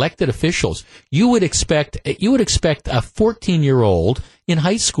 these are elected officials. You would expect a 14-year-old in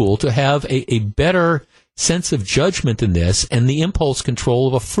high school to have a better sense of judgment than this, and the impulse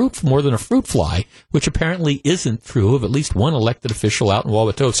control of more than a fruit fly, which apparently isn't true of at least one elected official out in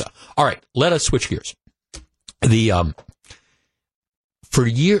Wauwatosa. All right, let us switch gears.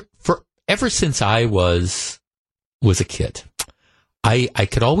 Ever since I was a kid, I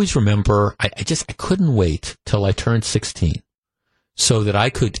could always remember. I couldn't wait till I turned 16 so that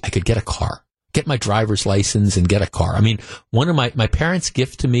I could get a car. Get my driver's license and get a car. I mean, one of my parents'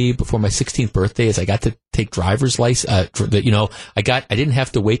 gift to me before my 16th birthday is I got to take driver's license. I didn't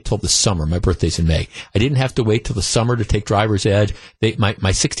have to wait till the summer. My birthday's in May. I didn't have to wait till the summer to take driver's ed. My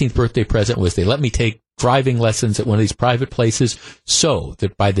 16th birthday present was they let me take driving lessons at one of these private places so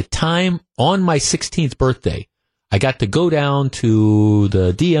that by the time on my 16th birthday, I got to go down to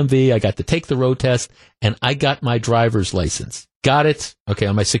the DMV. I got to take the road test, and I got my driver's license. Got it. Okay,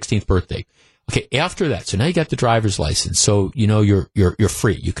 on my 16th birthday. Okay, after that, so now you got the driver's license. So, you're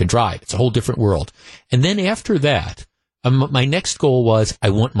free. You can drive. It's a whole different world. And then after that, my next goal was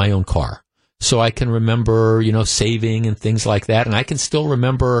I want my own car. So I can remember, saving and things like that. And I can still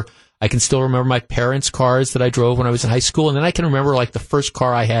remember my parents' cars that I drove when I was in high school. And then I can remember like the first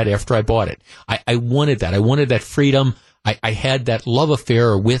car I had after I bought it. I wanted that. I wanted that freedom. I had that love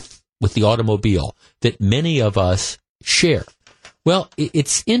affair with the automobile that many of us share. Well,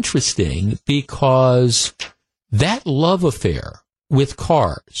 it's interesting because that love affair with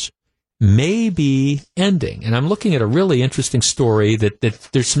cars may be ending. And I'm looking at a really interesting story that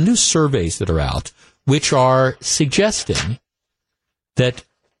there's some new surveys that are out which are suggesting that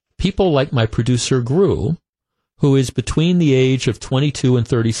people like my producer, Gru, who is between the age of 22 and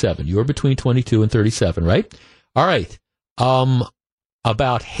 37. You're between 22 and 37, right? All right.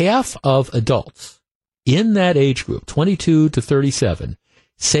 About half of adults in that age group, 22 to 37,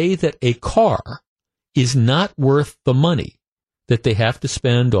 say that a car is not worth the money that they have to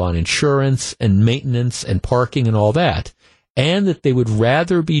spend on insurance and maintenance and parking and all that, and that they would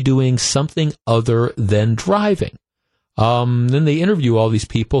rather be doing something other than driving. Then they interview all these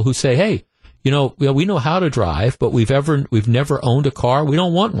people who say, hey, we know how to drive, but we've never owned a car. We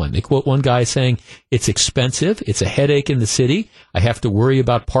don't want one. They quote one guy saying, it's expensive. It's a headache in the city. I have to worry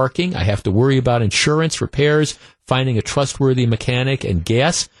about parking. I have to worry about insurance, repairs, finding a trustworthy mechanic, and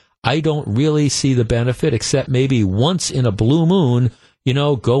gas. I don't really see the benefit except maybe once in a blue moon,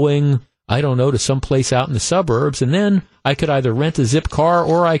 going, I don't know, to some place out in the suburbs. And then I could either rent a zip car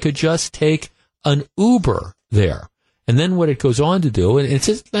or I could just take an Uber there. And then what it goes on to do, and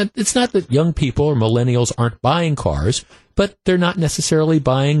it's not that young people or millennials aren't buying cars, but they're not necessarily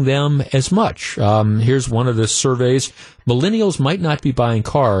buying them as much. Here's one of the surveys. Millennials might be buying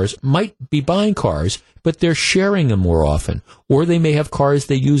cars, but they're sharing them more often. Or they may have cars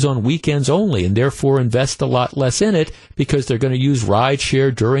they use on weekends only and therefore invest a lot less in it because they're going to use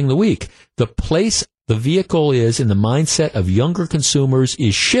rideshare during the week. The place the vehicle is in the mindset of younger consumers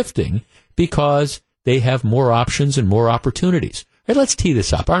is shifting because they have more options and more opportunities. All right, let's tee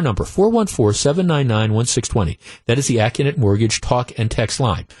this up. Our number, 414-799-1620. That is the Acunet Mortgage talk and text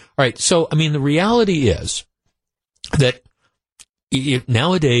line. All right, so, the reality is that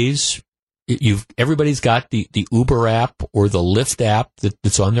nowadays, everybody's got the Uber app or the Lyft app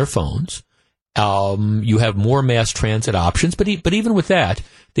that's on their phones. You have more mass transit options, but even with that,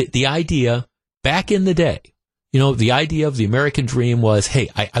 the idea back in the day, the idea of the American dream was, hey,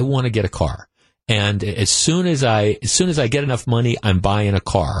 I want to get a car. And as soon as I get enough money, I'm buying a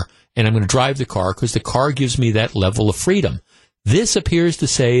car, and I'm going to drive the car because the car gives me that level of freedom. This appears to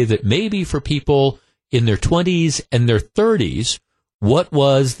say that maybe for people in their 20s and their 30s, what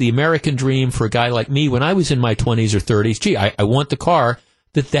was the American dream for a guy like me when I was in my 20s or 30s? Gee, I want the car,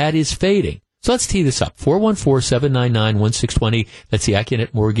 that is fading. So let's tee this up. 414-799-1620. That's the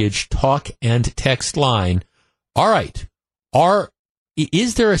Acunet Mortgage talk and text line. All right.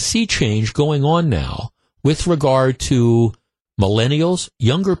 Is there a sea change going on now with regard to millennials,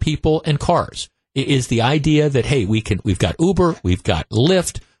 younger people, and cars? Is the idea that, hey, we've got Uber, we've got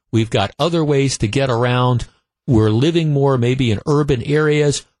Lyft, we've got other ways to get around. We're living more maybe in urban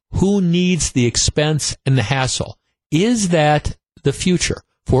areas. Who needs the expense and the hassle? Is that the future?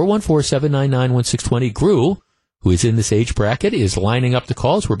 414-799-1620. Gru, who is in this age bracket, is lining up the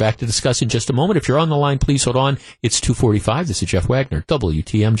calls. We're back to discuss in just a moment. If you're on the line, please hold on. It's 2:45. This is Jeff Wagner,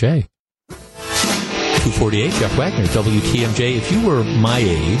 WTMJ. 2:48, Jeff Wagner, WTMJ. If you were my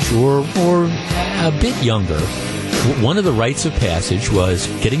age or a bit younger, one of the rites of passage was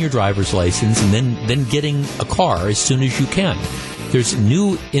getting your driver's license and then getting a car as soon as you can. There's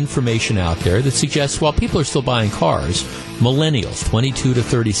new information out there that suggests while people are still buying cars, millennials, 22 to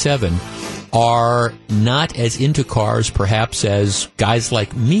 37, are not as into cars perhaps as guys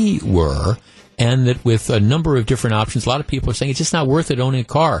like me were, and that with a number of different options, a lot of people are saying it's just not worth it owning a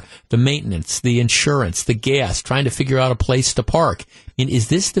car. The maintenance, the insurance, the gas, trying to figure out a place to park. Is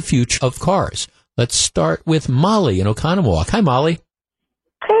this the future of cars? Let's start with Molly in Oconomowoc. Hi, Molly.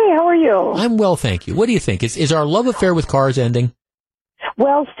 Hey, how are you? I'm well, thank you. What do you think? Is our love affair with cars ending?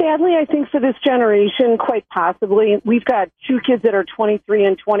 Well, sadly, I think for this generation, quite possibly. We've got two kids that are 23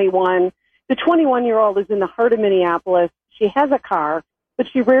 and 21. The 21-year-old is in the heart of Minneapolis. She has a car, but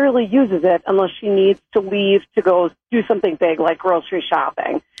she rarely uses it unless she needs to leave to go do something big like grocery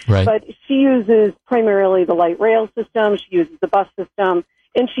shopping. Right. But she uses primarily the light rail system. She uses the bus system,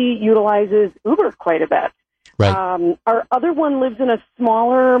 and she utilizes Uber quite a bit. Right. Our other one lives in a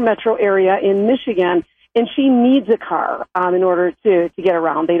smaller metro area in Michigan, and she needs a car in order to get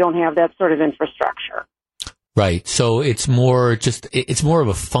around. They don't have that sort of infrastructure. Right. So it's more of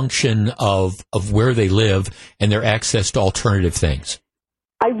a function of where they live and their access to alternative things.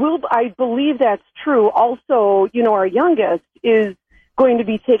 I believe that's true. Also, our youngest is going to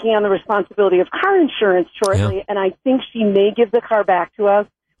be taking on the responsibility of car insurance shortly, and I think she may give the car back to us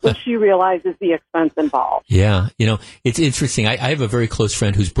when she realizes the expense involved. Yeah. It's interesting. I have a very close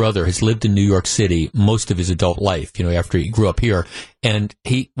friend whose brother has lived in New York City most of his adult life, after he grew up here. And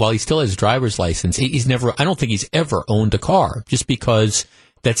while he still has his driver's license, I don't think he's ever owned a car, just because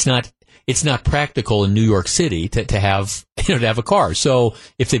it's not practical in New York City to have a car. So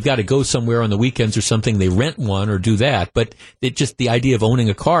if they've got to go somewhere on the weekends or something, they rent one or do that. But the idea of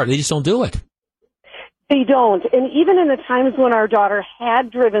owning a car, they just don't do it. They don't. And even in the times when our daughter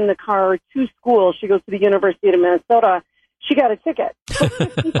had driven the car to school, she goes to the University of Minnesota, she got a ticket for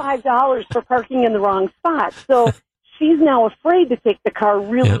 $55 for parking in the wrong spot. So she's now afraid to take the car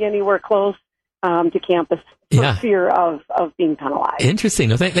really anywhere close to campus for fear of being penalized. Interesting.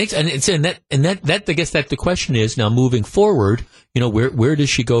 No, thanks. And that I guess that the question is now moving forward, where does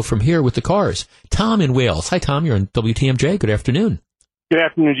she go from here with the cars? Tom in Wales. Hi, Tom. You're on WTMJ. Good afternoon. Good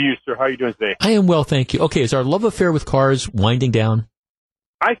afternoon to you, sir. How are you doing today? I am well, thank you. Okay, is our love affair with cars winding down?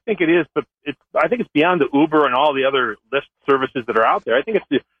 I think it is, but I think it's beyond the Uber and all the other Lyft services that are out there. I think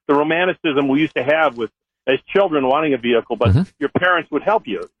it's the romanticism we used to have as children wanting a vehicle, but your parents would help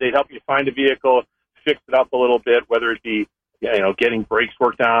you. They'd help you find a vehicle, fix it up a little bit, whether it be getting brakes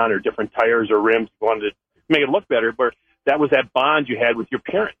worked on or different tires or rims. You wanted to make it look better, but that was that bond you had with your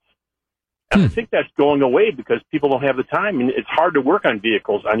parents. And I think that's going away because people don't have the time. I mean, it's hard to work on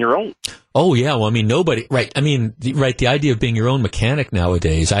vehicles on your own. Oh, yeah. Well, nobody, right. The idea of being your own mechanic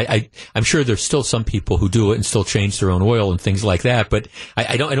nowadays, I'm sure there's still some people who do it and still change their own oil and things like that, but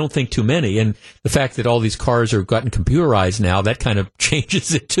I don't think too many. And the fact that all these cars are gotten computerized now, that kind of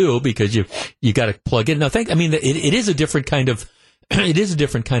changes it too, because you got to plug in. Now, it is a different kind of,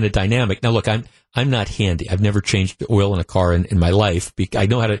 dynamic. Now, look, I'm not handy. I've never changed the oil in a car in my life. I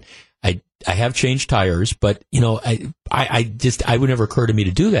know how to, I have changed tires, but I would never occur to me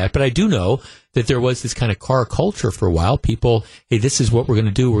to do that. But I do know that there was this kind of car culture for a while. People, hey, this is what we're going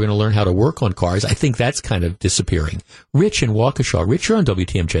to do. We're going to learn how to work on cars. I think that's kind of disappearing. Rich in Waukesha. Rich, you're on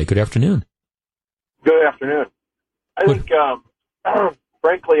WTMJ. Good afternoon. Good afternoon. I think,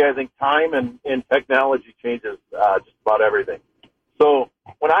 frankly, time and technology changes just about everything. So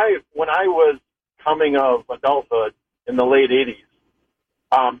when I was coming of adulthood in the late 80s,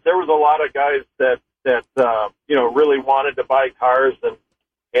 there was a lot of guys that really wanted to buy cars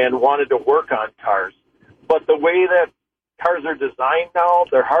and wanted to work on cars. But the way that cars are designed now,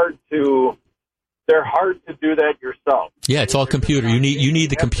 they're hard to do that yourself. Yeah, it's all computer. You need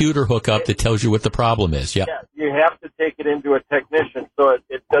the computer hookup that tells you what the problem is. Yeah, you have to take it into a technician, so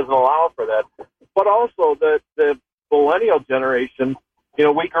it doesn't allow for that. But also the millennial generation,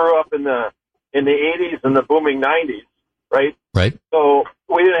 we grew up in the 80s and the booming 90s. Right. Right. So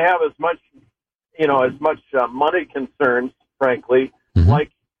we didn't have as much money concerns, frankly,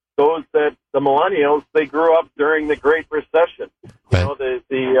 like those that the millennials. They grew up during the Great Recession,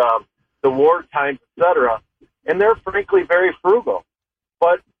 the war times, etc. And they're frankly very frugal.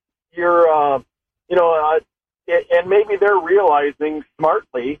 But and maybe they're realizing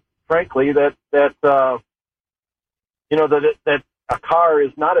smartly, frankly, that a car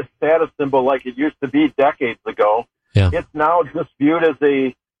is not a status symbol like it used to be decades ago. Yeah. It's now just viewed as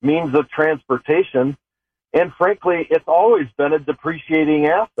a means of transportation. And frankly, it's always been a depreciating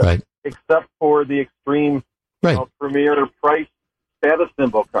asset, except for the extreme premier price status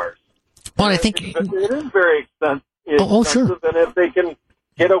symbol cars. Well, I think it is very expensive. Sure. And if they can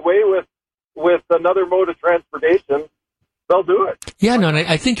get away with another mode of transportation, they'll do it. Yeah, no, and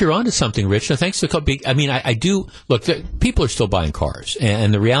I think you're onto something, Rich. No, thanks to I do look. People are still buying cars,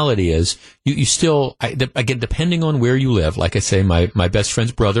 and the reality is, you still again, depending on where you live. Like I say, my best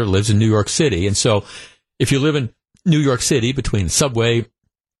friend's brother lives in New York City, and so if you live in New York City between the subway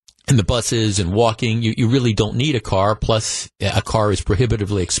and the buses and walking, you really don't need a car. Plus, a car is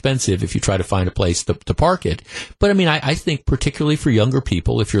prohibitively expensive if you try to find a place to park it. But I think particularly for younger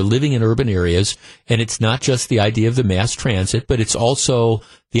people, if you're living in urban areas, and it's not just the idea of the mass transit, but it's also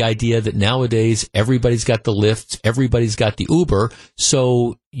the idea that nowadays everybody's got the Lyft, everybody's got the Uber,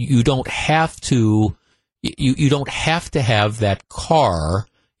 so you don't have to have that car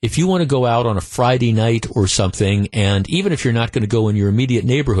if you want to go out on a Friday night or something, and even if you're not going to go in your immediate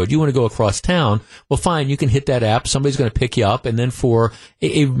neighborhood, you want to go across town, well, fine, you can hit that app. Somebody's going to pick you up, and then for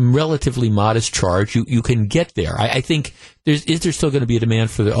a relatively modest charge, you can get there. I think is there still going to be a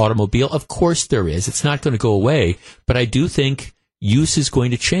demand for the automobile? Of course there is. It's not going to go away, but I do think use is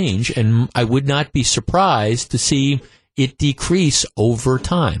going to change, and I would not be surprised to see it decrease over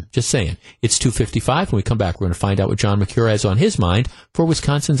time. Just saying. It's 2:55. When we come back, we're going to find out what John McCure has on his mind for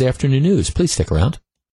Wisconsin's Afternoon News. Please stick around.